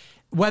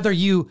 Whether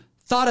you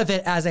thought of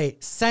it as a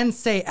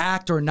sensei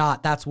act or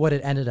not, that's what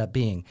it ended up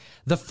being.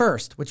 The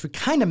first, which we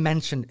kind of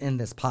mentioned in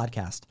this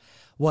podcast,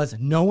 was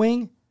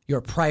knowing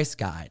your price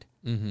guide.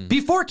 Mm-hmm.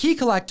 Before Key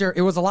Collector,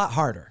 it was a lot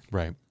harder.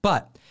 Right.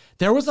 But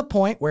there was a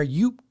point where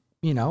you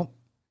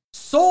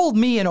sold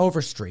me an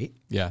Overstreet.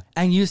 Yeah.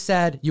 And you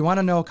said, you want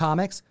to know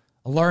comics?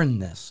 Learn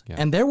this. Yeah.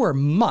 And there were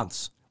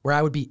months where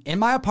I would be in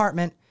my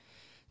apartment,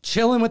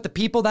 chilling with the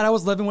people that I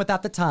was living with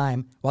at the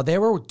time while they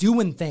were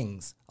doing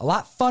things, a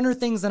lot funner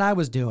things than I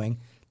was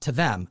doing. To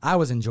them, I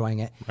was enjoying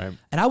it. Right.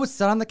 And I would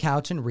sit on the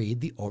couch and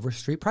read the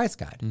Overstreet price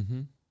guide.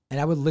 Mm-hmm.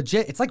 And I would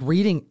it's like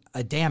reading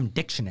a damn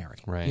dictionary,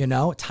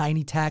 right.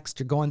 Tiny text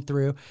you're going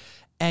through.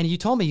 And you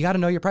told me you got to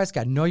know your price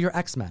guide, know your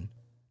X-Men,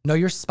 know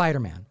your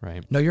Spider-Man,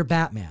 right. know your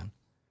Batman.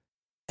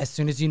 As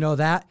soon as you know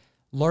that,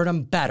 learn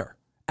them better.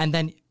 And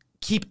then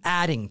keep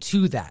adding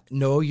to that.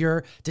 Know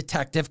your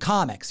Detective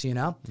Comics,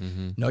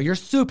 Mm-hmm. know your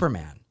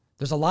Superman.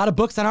 There's a lot of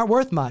books that aren't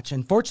worth much.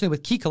 And fortunately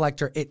with Key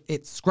Collector,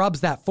 it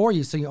scrubs that for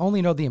you. So you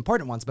only know the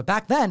important ones. But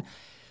back then,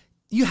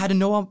 you had to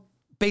know them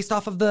based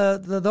off of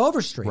the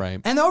Overstreet.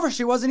 Right. And the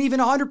Overstreet wasn't even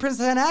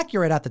 100%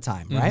 accurate at the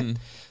time, right?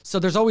 Mm-hmm. So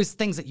there's always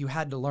things that you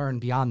had to learn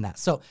beyond that.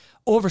 So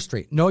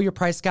Overstreet, know your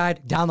price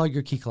guide, download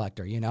your Key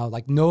Collector,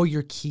 know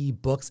your key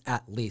books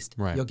at least.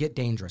 Right. You'll get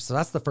dangerous. So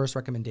that's the first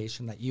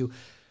recommendation that you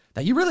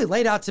really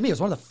laid out to me. It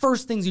was one of the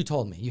first things you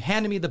told me. You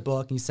handed me the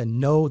book and you said,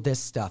 know this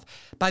stuff.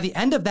 By the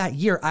end of that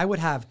year, I would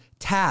have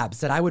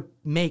tabs that I would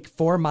make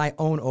for my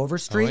own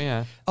Overstreet. Oh,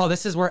 yeah. Oh,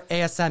 this is where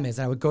ASM is.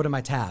 And I would go to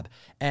my tab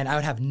and I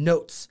would have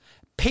notes.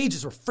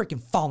 Pages were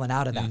freaking falling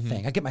out of that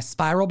thing. I get my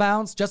spiral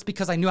bounds just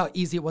because I knew how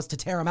easy it was to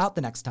tear them out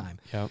the next time.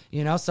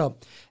 Yep. So,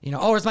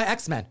 where's my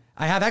X-Men?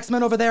 I have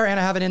X-Men over there and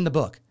I have it in the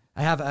book.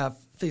 I have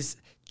these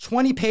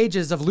 20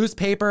 pages of loose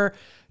paper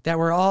that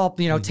were all,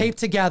 taped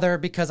together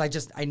because I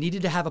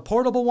needed to have a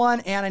portable one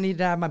and I needed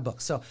to have my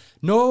books. So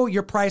know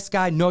your price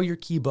guide, know your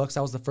key books.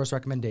 That was the first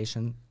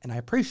recommendation, and I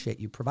appreciate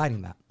you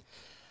providing that.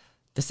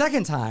 The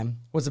second time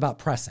was about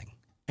pressing,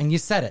 and you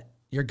said it.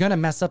 You're going to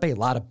mess up a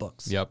lot of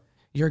books. Yep.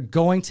 You're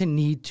going to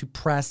need to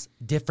press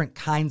different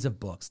kinds of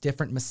books,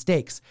 different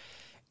mistakes.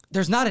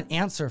 There's not an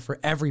answer for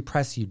every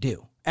press you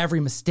do, every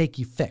mistake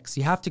you fix.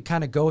 You have to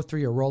kind of go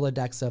through your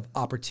Rolodex of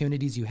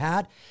opportunities you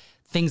had,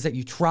 things that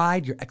you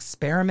tried, your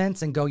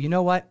experiments, and go, you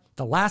know what?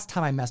 The last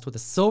time I messed with a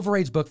Silver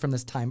Age book from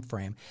this time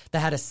frame that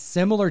had a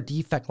similar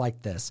defect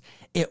like this,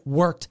 it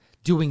worked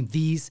doing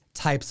these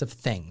types of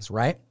things,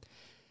 right?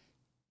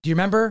 Do you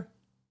remember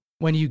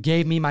when you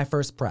gave me my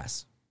first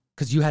press?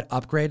 Because you had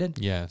upgraded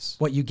Yes.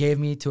 what you gave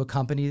me to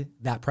accompany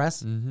that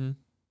press? Mm-hmm.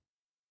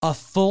 A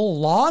full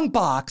long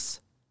box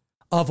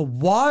of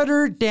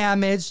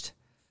water-damaged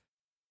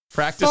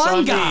Practice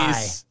on fungi.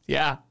 these.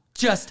 Yeah.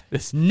 Just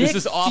This Nick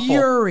is awful.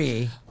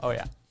 Fury. Oh,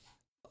 yeah.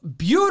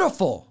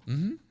 Beautiful.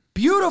 Mm-hmm.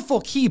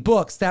 Beautiful key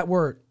books that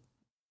were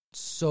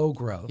so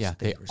gross. Yeah,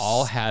 they were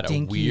all had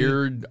stinky. a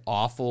weird,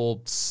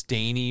 awful,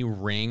 stainy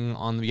ring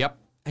on them. Yep.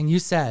 And you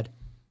said,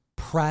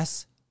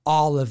 press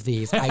all of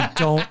these. I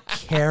don't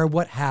care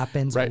what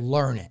happens. Right.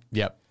 Learn it.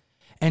 Yep.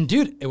 And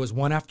dude, it was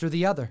one after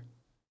the other.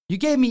 You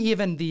gave me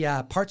even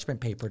the parchment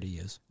paper to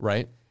use.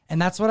 Right.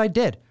 And that's what I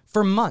did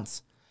for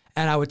months.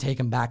 And I would take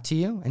them back to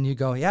you and you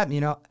go,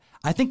 yeah,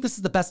 I think this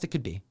is the best it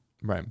could be.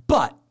 Right.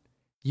 But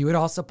you would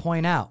also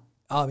point out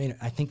I mean,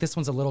 I think this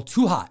one's a little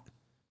too hot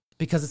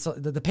because it's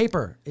the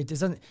paper. It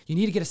doesn't. You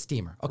need to get a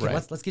steamer. Okay,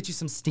 Right. let's get you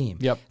some steam.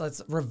 Yep.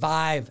 Let's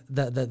revive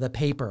the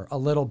paper a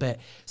little bit.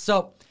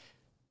 So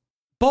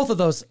both of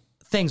those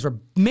things were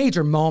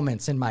major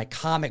moments in my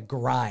comic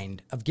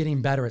grind of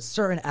getting better at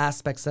certain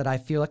aspects that I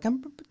feel like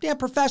I'm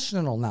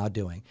professional now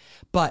doing.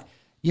 But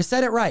you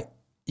said it right.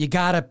 You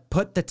got to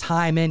put the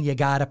time in. You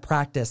got to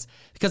practice.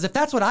 Because if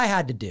that's what I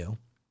had to do,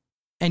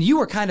 and you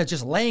were kind of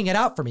just laying it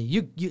out for me,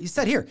 you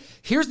said,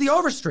 here's the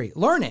Overstreet,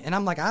 learn it. And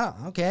I'm like,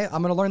 okay,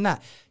 I'm going to learn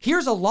that.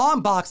 Here's a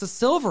long box of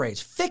Silver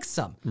Age, fix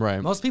them.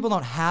 Right. Most people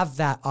don't have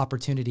that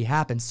opportunity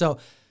happen. So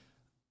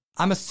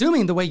I'm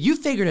assuming the way you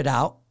figured it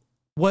out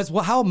was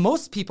how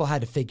most people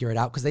had to figure it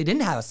out because they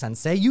didn't have a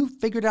sensei. You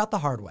figured it out the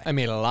hard way. I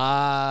made a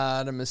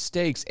lot of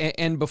mistakes.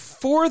 And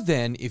before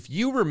then, if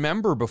you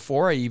remember,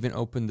 before I even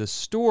opened the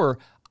store,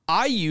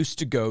 I used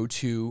to go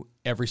to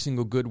every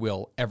single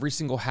Goodwill, every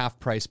single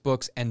half-price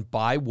books, and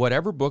buy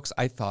whatever books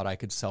I thought I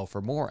could sell for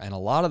more. And a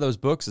lot of those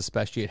books,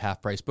 especially at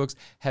half-price books,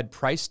 had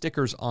price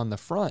stickers on the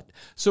front.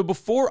 So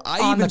before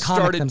I even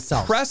started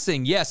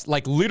pressing, yes,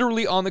 like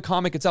literally on the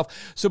comic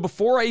itself. So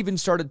before I even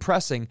started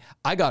pressing,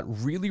 I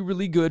got really,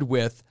 really good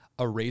with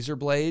a razor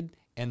blade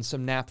and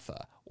some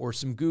naphtha or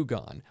some Goo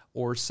Gone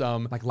or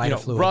some like lighter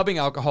fluid, rubbing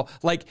alcohol.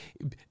 Like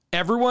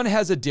everyone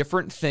has a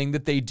different thing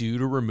that they do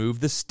to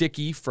remove the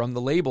sticky from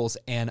the labels.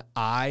 And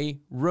I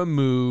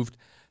removed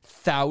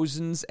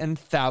thousands and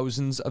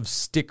thousands of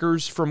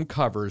stickers from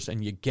covers,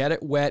 and you get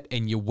it wet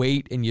and you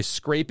wait and you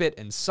scrape it.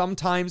 And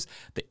sometimes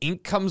the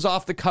ink comes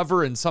off the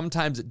cover and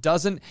sometimes it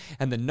doesn't.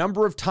 And the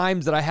number of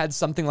times that I had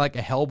something like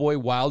a Hellboy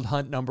Wild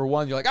Hunt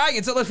 #1, you're like, I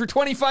can sell this for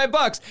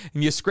 $25.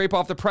 And you scrape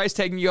off the price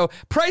tag and you go,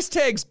 price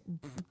tags,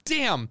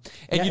 damn.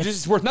 And you just,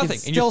 it's worth nothing.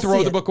 And you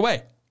throw the book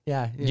away.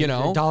 Yeah. You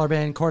know, dollar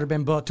bin, quarter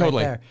bin book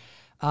totally. right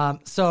there.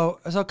 So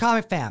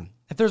comic fam,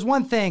 if there's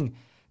one thing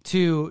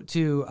to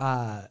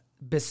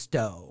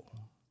bestow,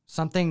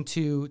 something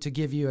to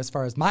give you as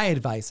far as my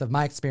advice of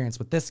my experience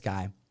with this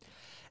guy,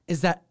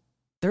 is that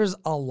there's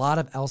a lot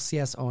of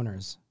LCS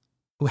owners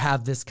who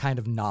have this kind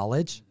of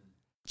knowledge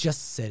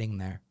just sitting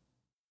there.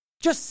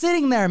 Just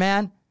sitting there,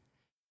 man.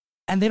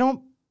 And they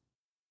don't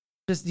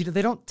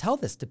tell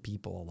this to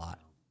people a lot.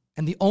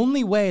 And the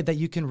only way that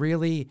you can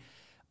really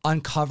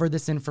uncover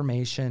this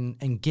information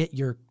and get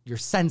your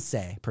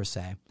sensei, per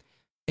se,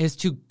 is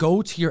to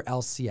go to your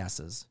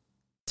LCSs,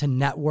 to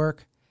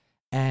network,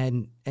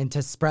 and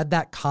to spread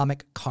that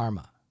comic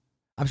karma.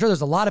 I'm sure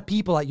there's a lot of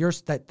people at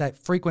yours that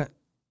frequent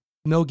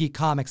Milgeek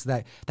Comics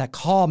that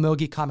call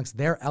Milgeek Comics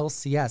their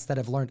LCS that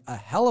have learned a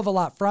hell of a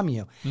lot from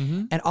you.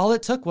 Mm-hmm. And all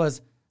it took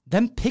was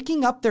them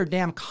picking up their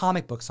damn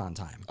comic books on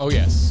time. Oh,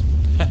 yes.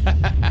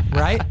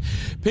 Right?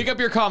 Pick up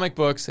your comic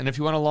books, and if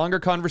you want a longer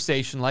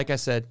conversation, like I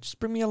said, just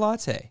bring me a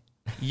latte.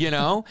 You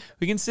know,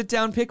 we can sit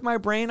down, pick my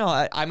brain.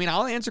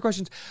 I'll answer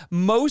questions.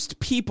 Most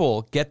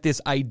people get this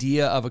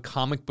idea of a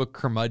comic book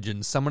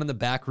curmudgeon, someone in the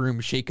back room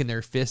shaking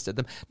their fist at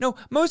them. No,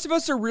 most of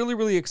us are really,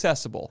 really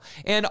accessible.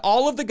 And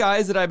all of the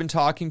guys that I've been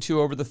talking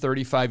to over the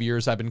 35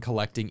 years I've been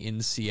collecting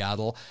in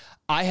Seattle,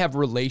 I have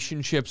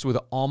relationships with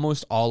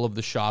almost all of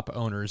the shop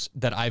owners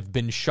that I've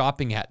been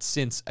shopping at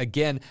since,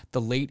 again,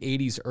 the late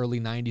 80s, early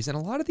 90s. And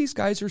a lot of these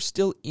guys are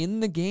still in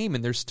the game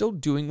and they're still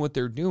doing what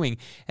they're doing.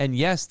 And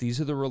yes,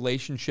 these are the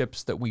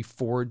relationships that we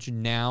forge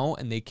now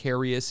and they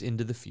carry us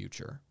into the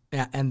future.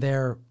 Yeah, and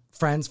they're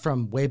friends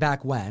from way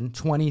back when,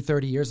 20,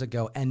 30 years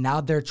ago, and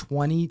now they're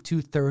 20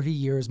 to 30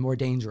 years more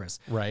dangerous.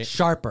 Right.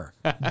 Sharper,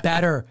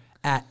 better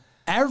at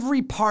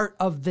every part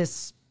of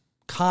this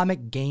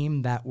comic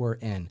game that we're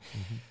in.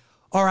 Mm-hmm.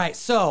 All right,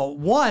 so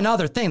one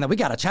other thing that we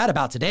got to chat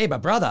about today,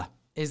 but brother,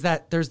 is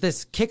that there's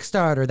this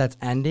Kickstarter that's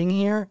ending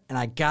here, and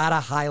I got to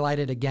highlight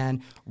it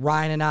again.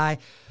 Ryan and I,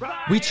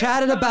 we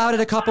chatted about it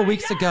a couple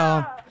weeks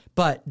ago,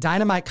 but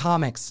Dynamite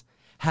Comics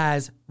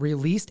has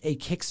released a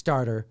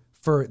Kickstarter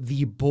for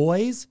the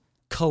Boys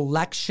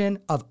collection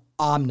of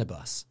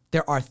Omnibus.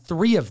 There are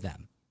 3 of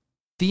them.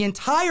 The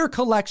entire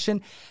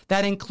collection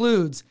that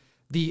includes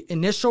the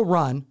initial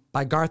run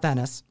by Garth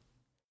Ennis,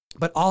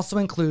 but also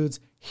includes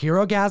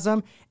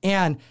Herogasm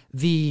and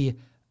the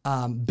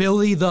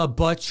Billy the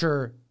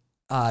Butcher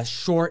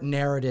short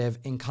narrative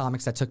in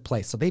comics that took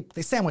place. So they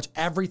sandwich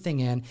everything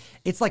in.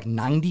 It's like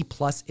 90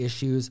 plus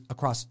issues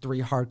across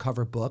 3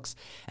 hardcover books.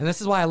 And this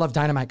is why I love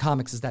Dynamite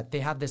Comics, is that they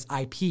have this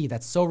IP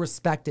that's so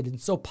respected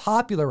and so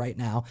popular right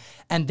now,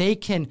 and they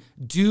can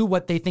do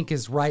what they think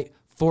is right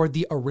for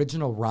the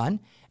original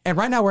run. And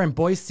right now we're in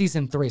Boys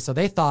Season 3. So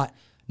they thought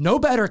no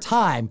better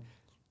time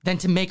than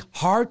to make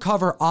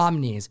hardcover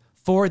Omnis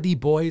for the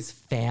Boys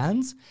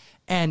fans.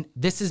 And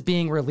this is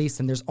being released,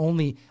 and there's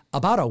only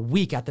about a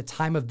week at the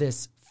time of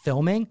this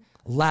filming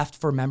left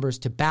for members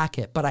to back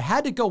it. But I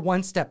had to go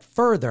one step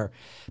further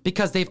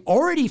because they've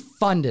already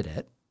funded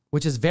it,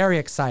 which is very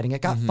exciting.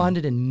 It got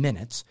funded in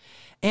minutes.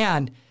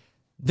 And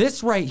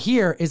this right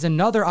here is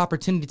another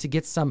opportunity to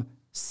get some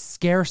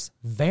scarce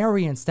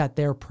variants that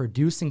they're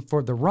producing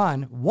for the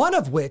run, one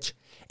of which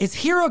is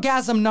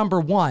Herogasm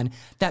 #1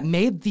 that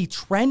made the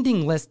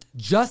trending list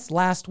just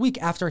last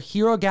week after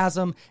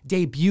Herogasm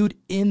debuted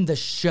in the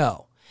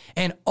show.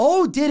 And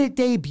oh, did it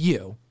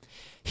debut.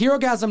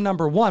 Herogasm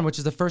 #1, which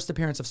is the first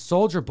appearance of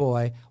Soulja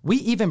Boy, we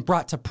even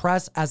brought to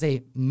press as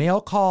a mail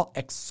call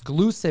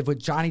exclusive with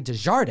Johnny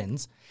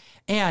Desjardins.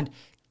 And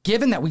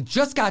given that we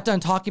just got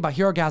done talking about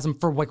Herogasm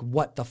for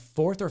the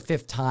fourth or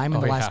fifth time in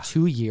the last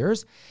 2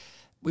 years,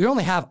 we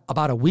only have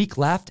about a week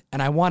left,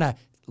 and I want to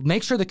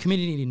make sure the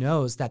community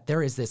knows that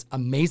there is this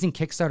amazing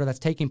Kickstarter that's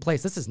taking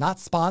place. This is not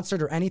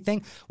sponsored or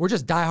anything. We're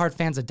just diehard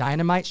fans of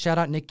Dynamite. Shout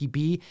out Nikki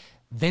B,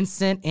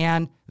 Vincent,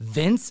 and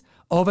Vince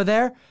over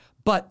there.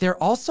 But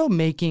they're also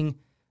making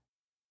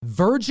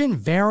Virgin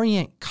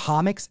variant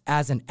comics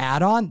as an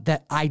add-on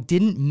that I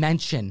didn't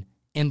mention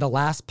in the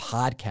last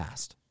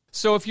podcast.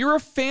 So if you're a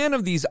fan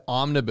of these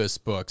omnibus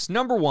books,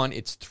 #1,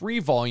 it's 3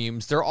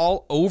 volumes. They're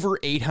all over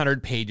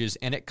 800 pages,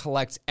 and it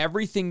collects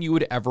everything you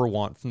would ever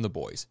want from the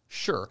boys.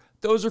 Sure,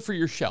 those are for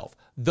your shelf.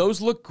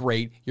 Those look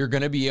great. You're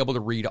going to be able to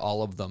read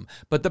all of them.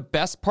 But the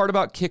best part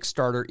about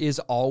Kickstarter is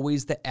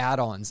always the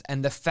add-ons.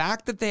 And the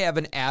fact that they have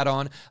an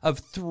add-on of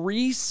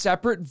 3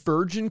 separate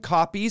Virgin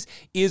copies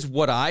is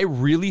what I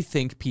really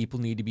think people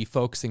need to be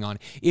focusing on.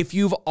 If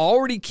you've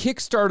already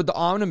Kickstarted the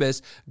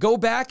omnibus, go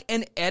back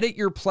and edit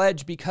your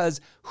pledge, because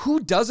who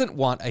doesn't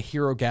want a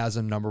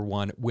Herogasm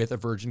 #1 with a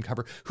Virgin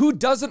cover? Who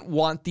doesn't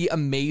want the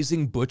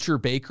amazing Butcher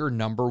Baker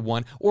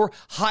 #1 or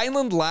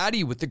Highland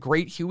Laddie with the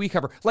great Huey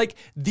cover? Like,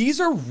 these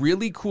are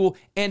really cool.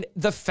 And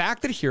the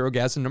fact that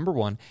Herogasm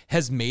 #1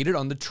 has made it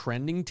on the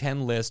trending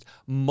 10 list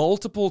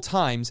multiple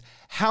times,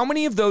 how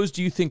many of those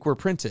do you think were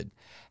printed?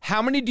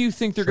 How many do you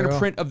think they're going to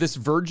print of this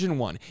Virgin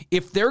one?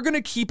 If they're going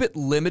to keep it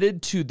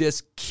limited to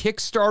this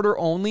Kickstarter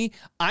only,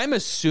 I'm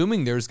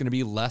assuming there's going to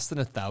be less than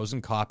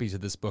 1,000 copies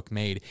of this book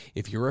made.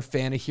 If you're a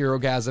fan of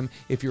Herogasm,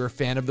 if you're a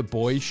fan of the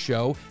boys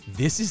show,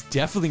 this is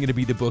definitely going to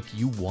be the book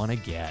you want to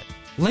get.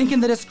 Link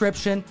in the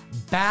description.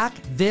 Back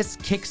this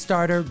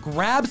Kickstarter.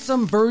 Grab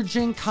some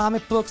Virgin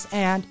comic books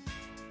and,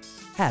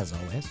 as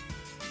always,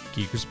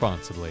 Geek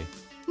responsibly.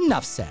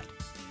 Enough said.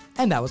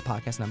 And that was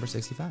podcast number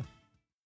 65.